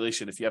the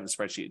calculation. If you have the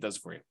spreadsheet, it does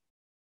it for you.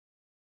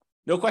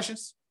 No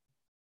questions?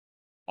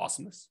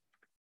 Awesomeness.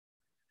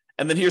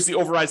 And then here's the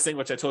overrides thing,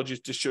 which I told you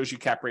just shows you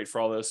cap rate for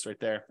all those right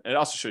there. And it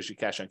also shows you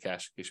cash on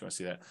cash, in case you want to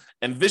see that.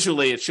 And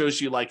visually, it shows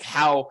you like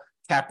how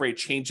cap rate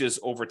changes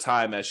over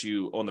time as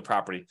you own the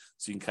property.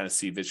 So you can kind of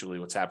see visually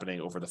what's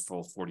happening over the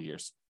full 40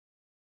 years.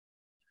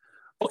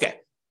 Okay. A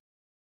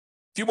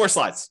few more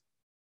slides.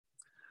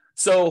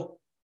 So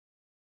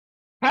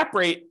cap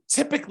rate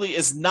typically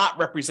is not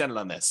represented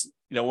on this.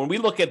 You know, when we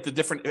look at the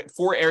different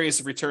 4 areas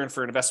of return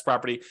for an invested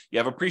property, you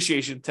have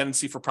appreciation,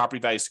 tendency for property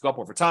values to go up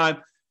over time,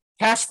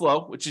 cash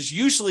flow, which is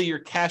usually your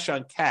cash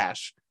on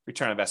cash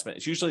return on investment.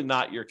 It's usually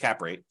not your cap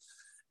rate.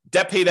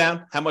 Debt pay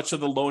down, how much of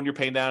the loan you're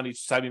paying down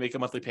each time you make a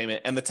monthly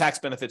payment, and the tax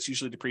benefits,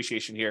 usually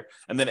depreciation here,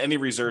 and then any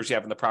reserves you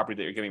have in the property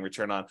that you're getting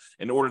return on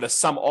in order to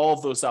sum all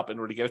of those up in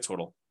order to get a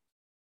total.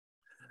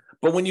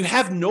 But when you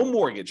have no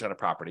mortgage on a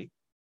property,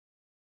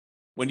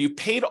 when you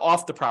paid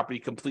off the property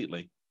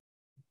completely,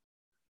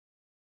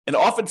 and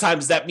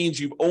oftentimes that means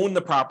you've owned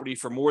the property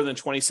for more than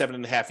 27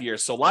 and a half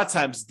years. So a lot of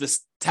times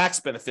this tax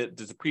benefit,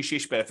 the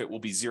depreciation benefit will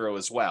be zero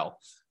as well.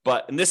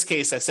 But in this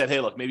case, I said, hey,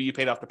 look, maybe you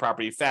paid off the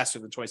property faster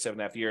than 27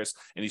 and a half years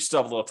and you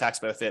still have a little tax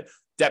benefit.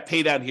 Debt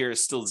pay down here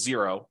is still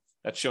zero.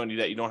 That's showing you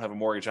that you don't have a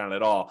mortgage on it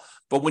at all.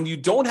 But when you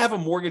don't have a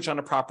mortgage on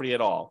a property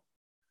at all,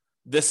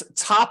 this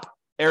top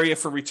area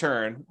for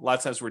return, a lot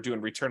of times we're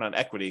doing return on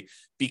equity,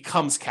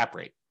 becomes cap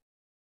rate.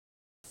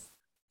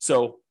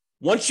 So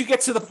once you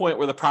get to the point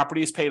where the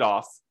property is paid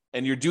off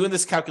and you're doing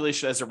this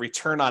calculation as a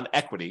return on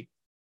equity,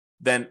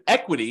 then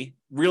equity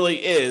really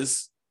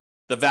is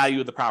the value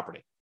of the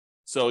property.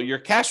 So your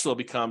cash flow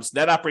becomes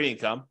net operating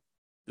income.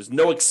 There's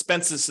no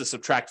expenses to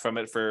subtract from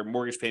it for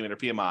mortgage payment or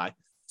PMI.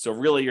 So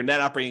really your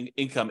net operating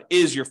income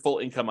is your full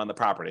income on the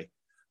property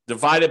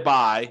divided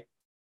by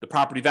the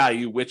property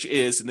value, which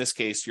is in this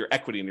case, your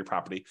equity in your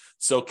property.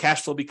 So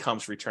cash flow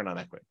becomes return on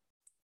equity.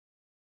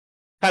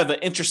 Kind of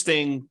an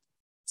interesting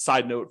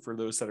side note for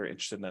those that are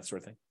interested in that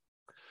sort of thing.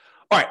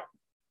 All right.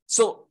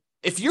 So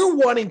if you're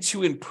wanting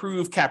to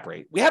improve cap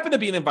rate, we happen to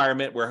be in an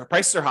environment where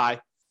prices are high,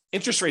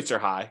 interest rates are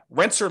high,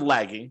 rents are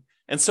lagging.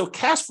 And so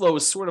cash flow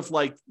is sort of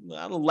like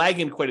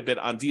lagging quite a bit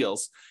on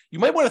deals. You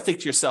might want to think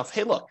to yourself,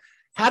 hey, look,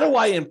 how do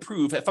I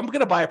improve? If I'm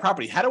going to buy a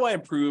property, how do I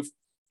improve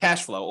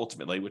cash flow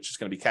ultimately, which is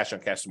going to be cash on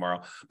cash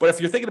tomorrow? But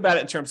if you're thinking about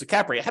it in terms of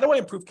cap rate, how do I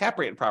improve cap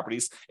rate in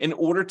properties in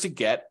order to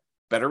get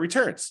better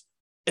returns?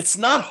 It's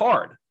not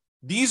hard.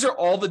 These are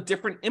all the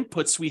different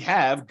inputs we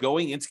have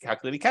going into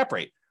calculating cap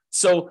rate.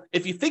 So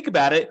if you think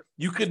about it,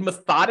 you could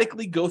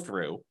methodically go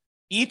through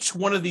each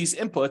one of these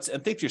inputs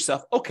and think to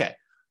yourself, okay,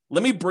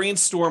 let me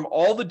brainstorm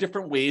all the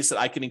different ways that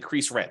I can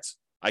increase rent.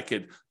 I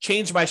could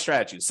change my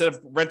strategy. Instead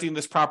of renting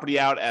this property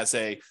out as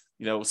a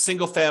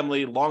single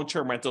family,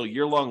 long-term rental,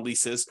 year-long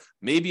leases,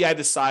 maybe I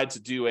decide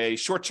to do a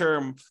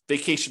short-term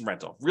vacation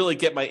rental, really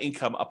get my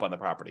income up on the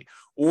property.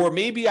 Or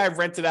maybe I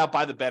rent it out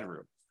by the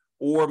bedroom.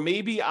 Or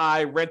maybe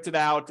I rent it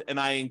out and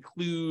I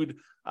include,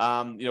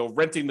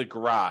 renting the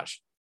garage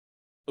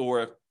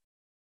or,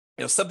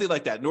 something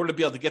like that in order to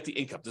be able to get the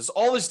income. There's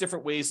all these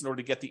different ways in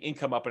order to get the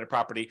income up in a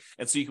property.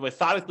 And so you can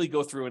methodically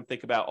go through and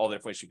think about all the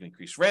different ways you can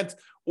increase rent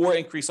or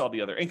increase all the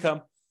other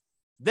income.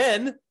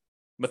 Then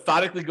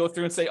methodically go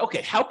through and say,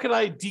 okay, how can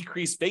I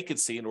decrease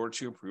vacancy in order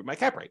to improve my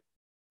cap rate?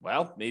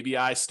 Well, maybe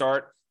I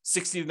start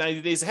 60 to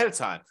 90 days ahead of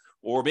time.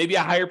 Or maybe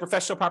I hire a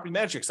professional property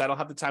manager because I don't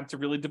have the time to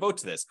really devote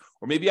to this.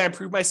 Or maybe I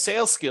improve my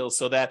sales skills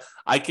so that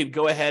I can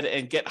go ahead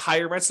and get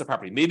higher rents to the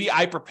property. Maybe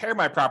I prepare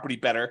my property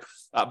better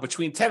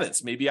between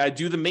tenants. Maybe I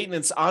do the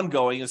maintenance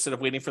ongoing instead of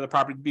waiting for the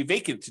property to be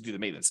vacant to do the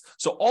maintenance.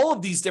 So all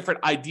of these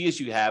different ideas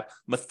you have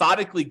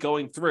methodically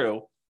going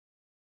through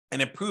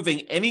and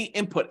improving any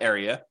input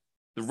area,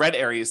 the red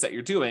areas that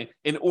you're doing,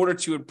 in order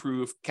to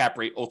improve cap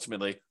rate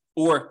ultimately,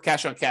 or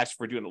cash on cash if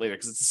we're doing it later,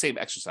 because it's the same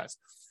exercise.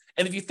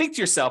 And if you think to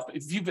yourself,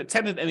 if you've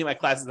attended any of my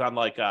classes on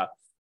how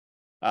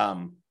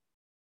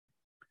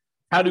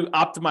to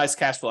optimize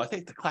cash flow, I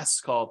think the class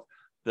is called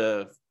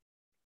the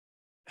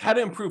How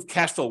to Improve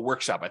Cash Flow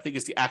Workshop, I think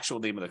is the actual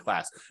name of the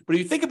class. But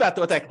if you think about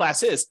what that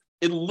class is,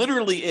 it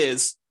literally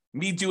is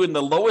me doing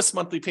the lowest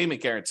monthly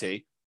payment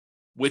guarantee,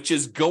 which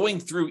is going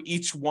through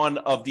each one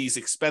of these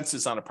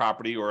expenses on a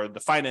property or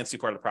the financing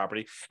part of the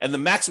property, and the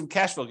maximum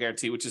cash flow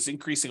guarantee, which is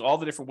increasing all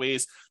the different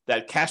ways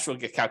that cash flow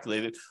get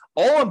calculated.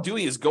 All I'm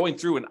doing is going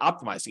through and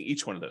optimizing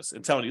each one of those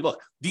and telling you,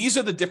 look, these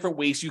are the different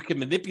ways you can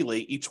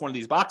manipulate each one of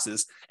these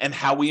boxes and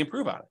how we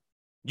improve on it.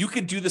 You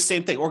could do the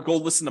same thing or go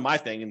listen to my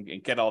thing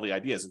and get all the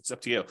ideas. It's up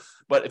to you.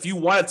 But if you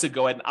wanted to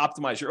go ahead and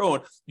optimize your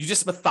own, you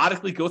just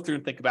methodically go through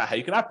and think about how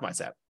you can optimize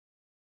that.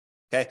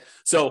 Okay.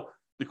 So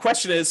the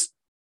question is,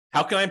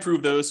 how can I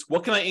improve those?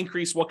 What can I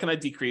increase? What can I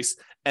decrease?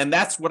 And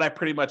that's what I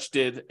pretty much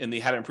did in the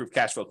How to Improve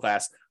Cash Flow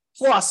class.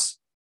 Plus,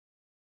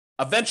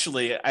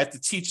 eventually, I have to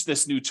teach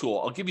this new tool.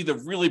 I'll give you the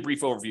really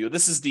brief overview.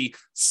 This is the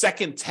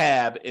second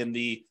tab in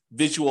the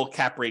visual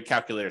cap rate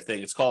calculator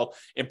thing. It's called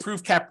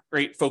Improve Cap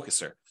Rate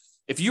Focuser.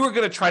 If you were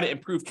going to try to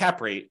improve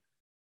cap rate,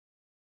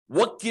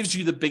 what gives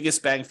you the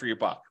biggest bang for your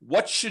buck?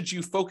 What should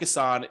you focus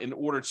on in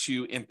order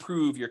to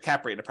improve your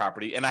cap rate in a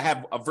property? And I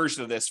have a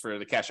version of this for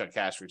the cash on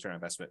cash return on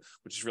investment,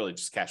 which is really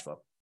just cash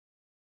flow.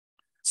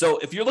 So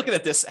if you're looking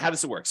at this, how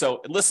does it work?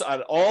 So listen,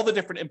 on all the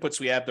different inputs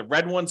we have, the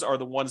red ones are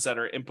the ones that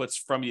are inputs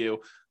from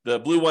you. The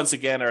blue ones,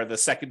 again, are the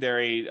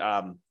secondary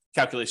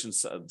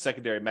calculations,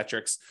 secondary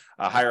metrics,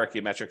 hierarchy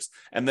of metrics.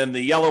 And then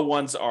the yellow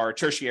ones are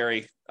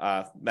tertiary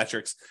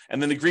metrics.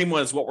 And then the green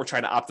one is what we're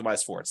trying to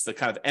optimize for. It's the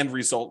kind of end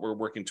result we're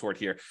working toward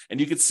here. And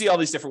you can see all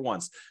these different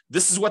ones.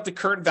 This is what the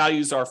current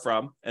values are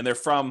from. And they're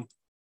from,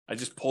 I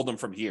just pulled them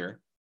from here,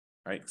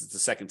 right? Because it's the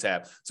second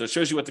tab. So it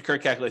shows you what the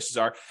current calculations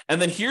are. And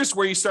then here's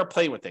where you start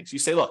playing with things. You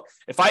say, look,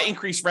 if I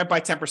increase rent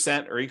by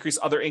 10% or increase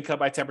other income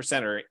by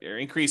 10% or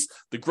increase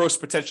the gross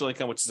potential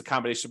income, which is a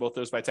combination of both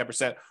those by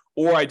 10%,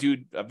 or I do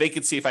a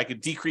vacancy, if I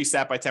could decrease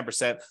that by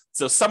 10%.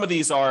 So some of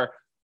these are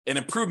an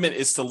improvement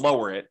is to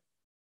lower it,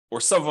 or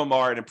some of them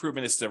are an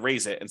improvement is to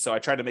raise it. And so I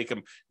try to make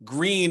them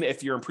green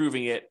if you're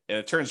improving it, and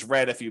it turns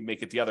red if you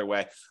make it the other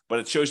way. But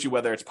it shows you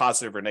whether it's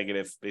positive or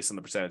negative based on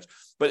the percentage.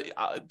 But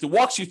it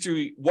walks you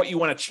through what you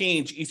want to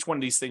change each one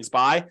of these things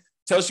by,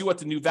 tells you what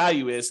the new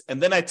value is. And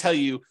then I tell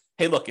you,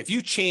 hey, look, if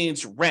you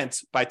change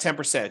rent by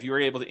 10%, if you were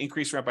able to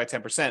increase rent by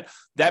 10%,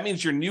 that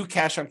means your new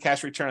cash on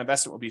cash return on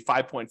investment will be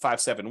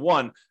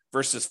 5.571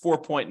 versus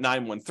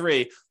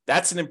 4.913.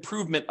 That's an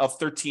improvement of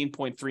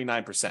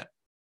 13.39%.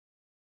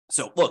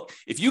 So look,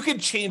 if you can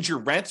change your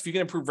rent, if you can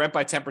improve rent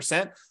by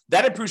 10%,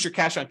 that improves your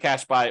cash on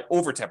cash by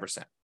over 10%.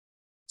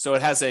 So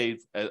it has a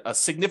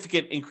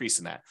significant increase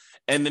in that.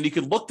 And then you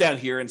can look down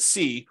here and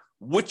see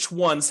which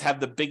ones have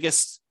the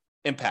biggest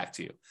impact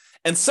to you.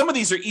 And some of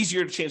these are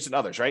easier to change than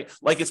others, right?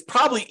 Like it's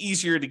probably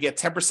easier to get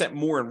 10%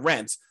 more in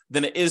rent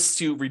than it is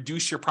to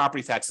reduce your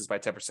property taxes by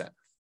 10%.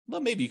 Well,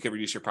 maybe you could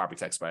reduce your property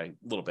tax by a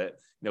little bit,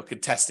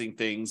 contesting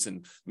things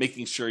and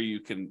making sure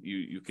you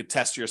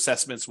contest your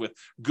assessments with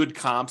good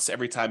comps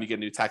every time you get a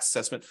new tax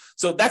assessment.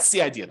 So that's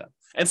the idea, though.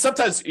 And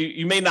sometimes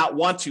you may not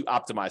want to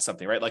optimize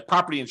something, right? Like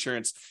property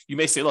insurance, you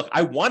may say, look,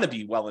 I want to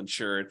be well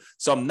insured,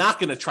 so I'm not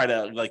going to try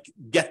to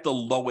get the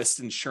lowest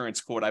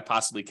insurance quote I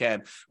possibly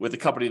can with a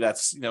company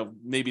that's,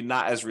 maybe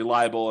not as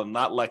reliable and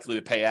not likely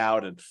to pay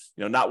out and,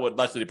 not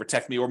likely to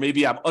protect me, or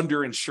maybe I'm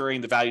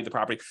underinsuring the value of the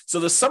property. So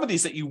there's some of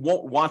these that you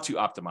won't want to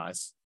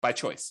optimize by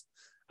choice.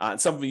 And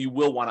some of them you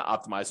will want to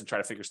optimize and try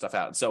to figure stuff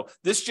out. And so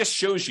this just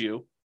shows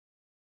you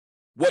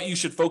what you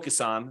should focus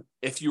on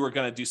if you are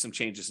going to do some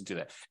changes into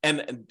that.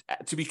 And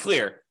to be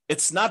clear,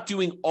 it's not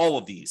doing all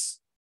of these.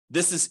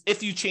 This is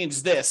if you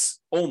change this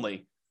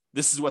only,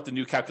 this is what the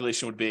new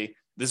calculation would be.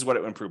 This is what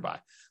it would improve by.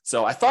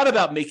 So I thought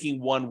about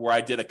making one where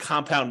I did a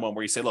compound one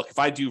where you say, look, if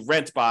I do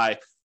rent by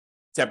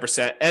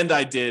 10% and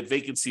I did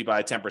vacancy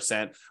by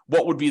 10%,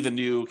 what would be the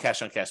new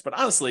cash on cash? But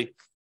honestly,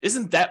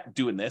 isn't that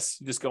doing this?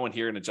 You just go in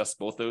here and adjust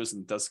both those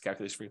and it does the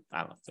calculation for you. I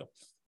don't know.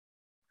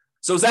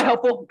 So is that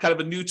helpful? Kind of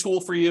a new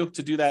tool for you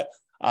to do that.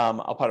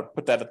 I'll probably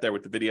put that up there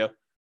with the video.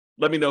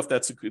 Let me know if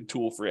that's a good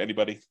tool for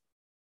anybody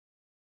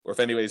or if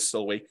anybody's still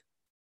awake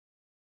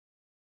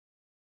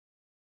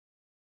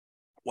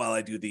while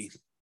I do the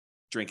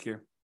drink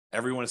here.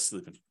 Everyone is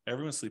sleeping.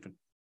 Everyone's sleeping.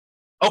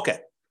 Okay.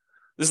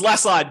 This is the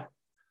last slide.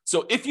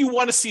 So if you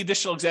want to see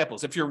additional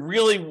examples, if you're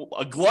really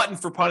a glutton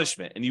for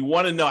punishment and you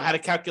want to know how to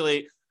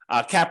calculate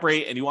cap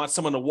rate and you want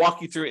someone to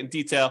walk you through it in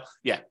detail,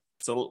 yeah.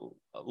 So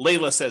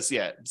Layla says,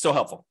 yeah, so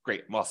helpful.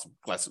 Great. Awesome.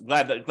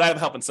 Glad I'm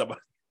helping someone.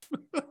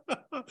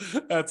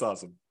 That's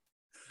awesome.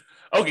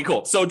 Okay,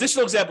 cool. So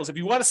additional examples. If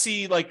you want to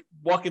see like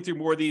walking through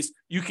more of these,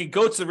 you can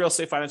go to the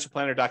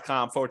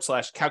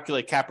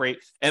realestatefinancialplanner.com/calculate cap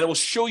rate, and it will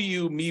show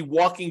you me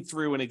walking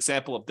through an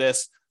example of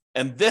this.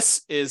 And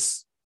this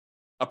is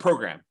a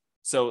program.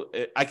 So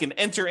I can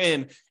enter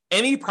in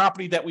any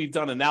property that we've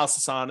done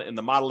analysis on in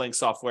the modeling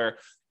software.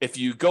 If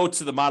you go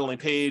to the modeling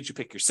page, you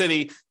pick your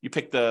city, you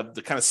pick the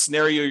kind of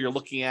scenario you're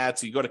looking at.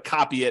 So you go to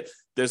copy it.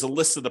 There's a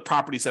list of the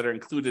properties that are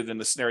included in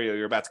the scenario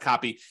you're about to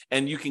copy.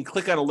 And you can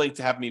click on a link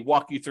to have me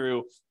walk you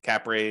through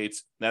cap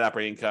rates, net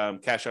operating income,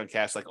 cash on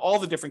cash, like all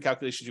the different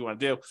calculations you want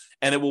to do.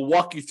 And it will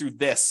walk you through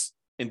this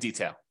in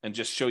detail and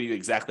just show you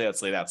exactly how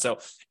it's laid out. So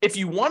if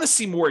you want to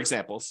see more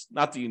examples,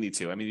 not that you need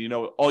to, I mean, you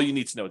know, all you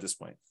need to know at this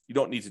point, you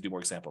don't need to do more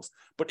examples.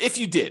 But if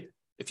you did,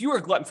 if you were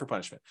a glutton for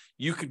punishment,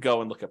 you could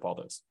go and look up all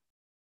those.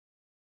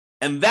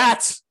 And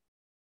that,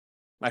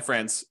 my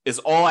friends, is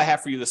all I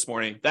have for you this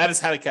morning. That is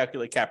how to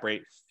calculate cap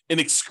rate in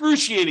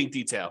excruciating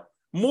detail,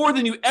 more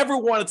than you ever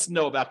wanted to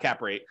know about cap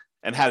rate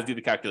and how to do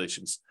the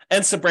calculations,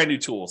 and some brand new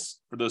tools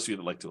for those of you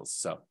that like tools.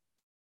 So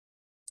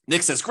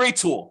Nick says, great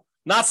tool.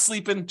 Not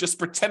sleeping, just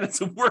pretending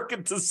to work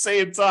at the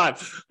same time.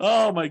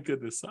 Oh, my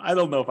goodness. I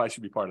don't know if I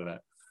should be part of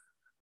that.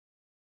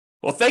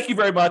 Well, thank you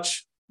very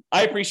much.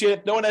 I appreciate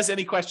it. No one has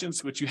any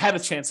questions, which you had a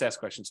chance to ask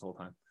questions the whole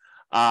time.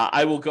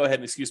 I will go ahead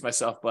and excuse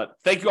myself, but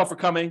thank you all for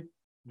coming.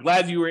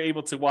 Glad you were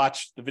able to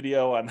watch the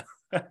video on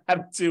how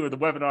to do the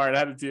webinar and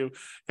how to do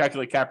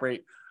calculate cap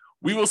rate.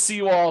 We will see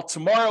you all.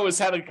 Tomorrow is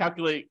how to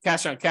calculate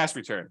cash on cash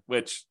return,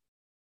 which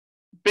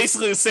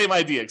basically the same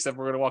idea, except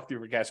we're going to walk through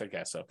for cash on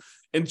cash. So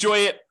enjoy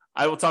it.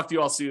 I will talk to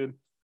you all soon.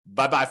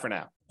 Bye-bye for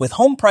now. With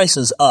home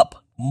prices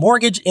up,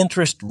 mortgage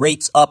interest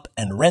rates up,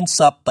 and rents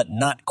up, but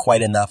not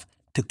quite enough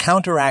to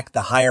counteract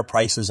the higher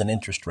prices and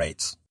interest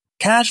rates.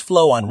 Cash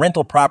flow on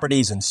rental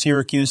properties in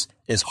Syracuse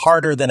is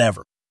harder than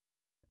ever.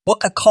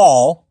 Book a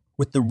call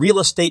with the Real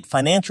Estate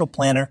Financial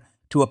Planner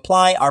to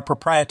apply our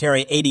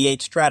proprietary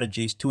 88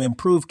 strategies to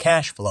improve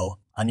cash flow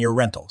on your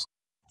rentals.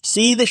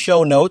 See the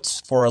show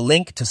notes for a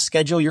link to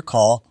schedule your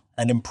call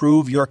and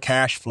improve your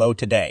cash flow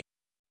today.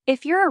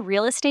 If you're a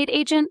real estate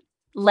agent,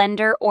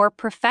 lender, or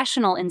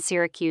professional in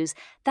Syracuse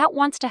that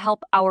wants to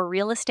help our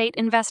real estate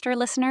investor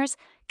listeners,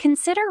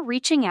 consider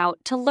reaching out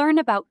to learn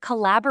about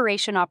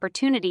collaboration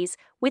opportunities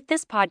with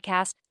this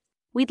podcast.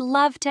 We'd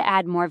love to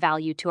add more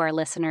value to our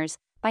listeners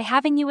by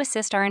having you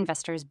assist our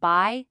investors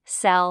buy,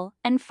 sell,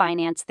 and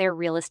finance their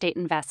real estate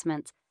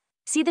investments.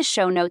 See the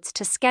show notes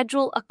to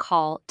schedule a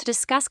call to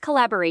discuss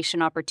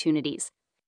collaboration opportunities.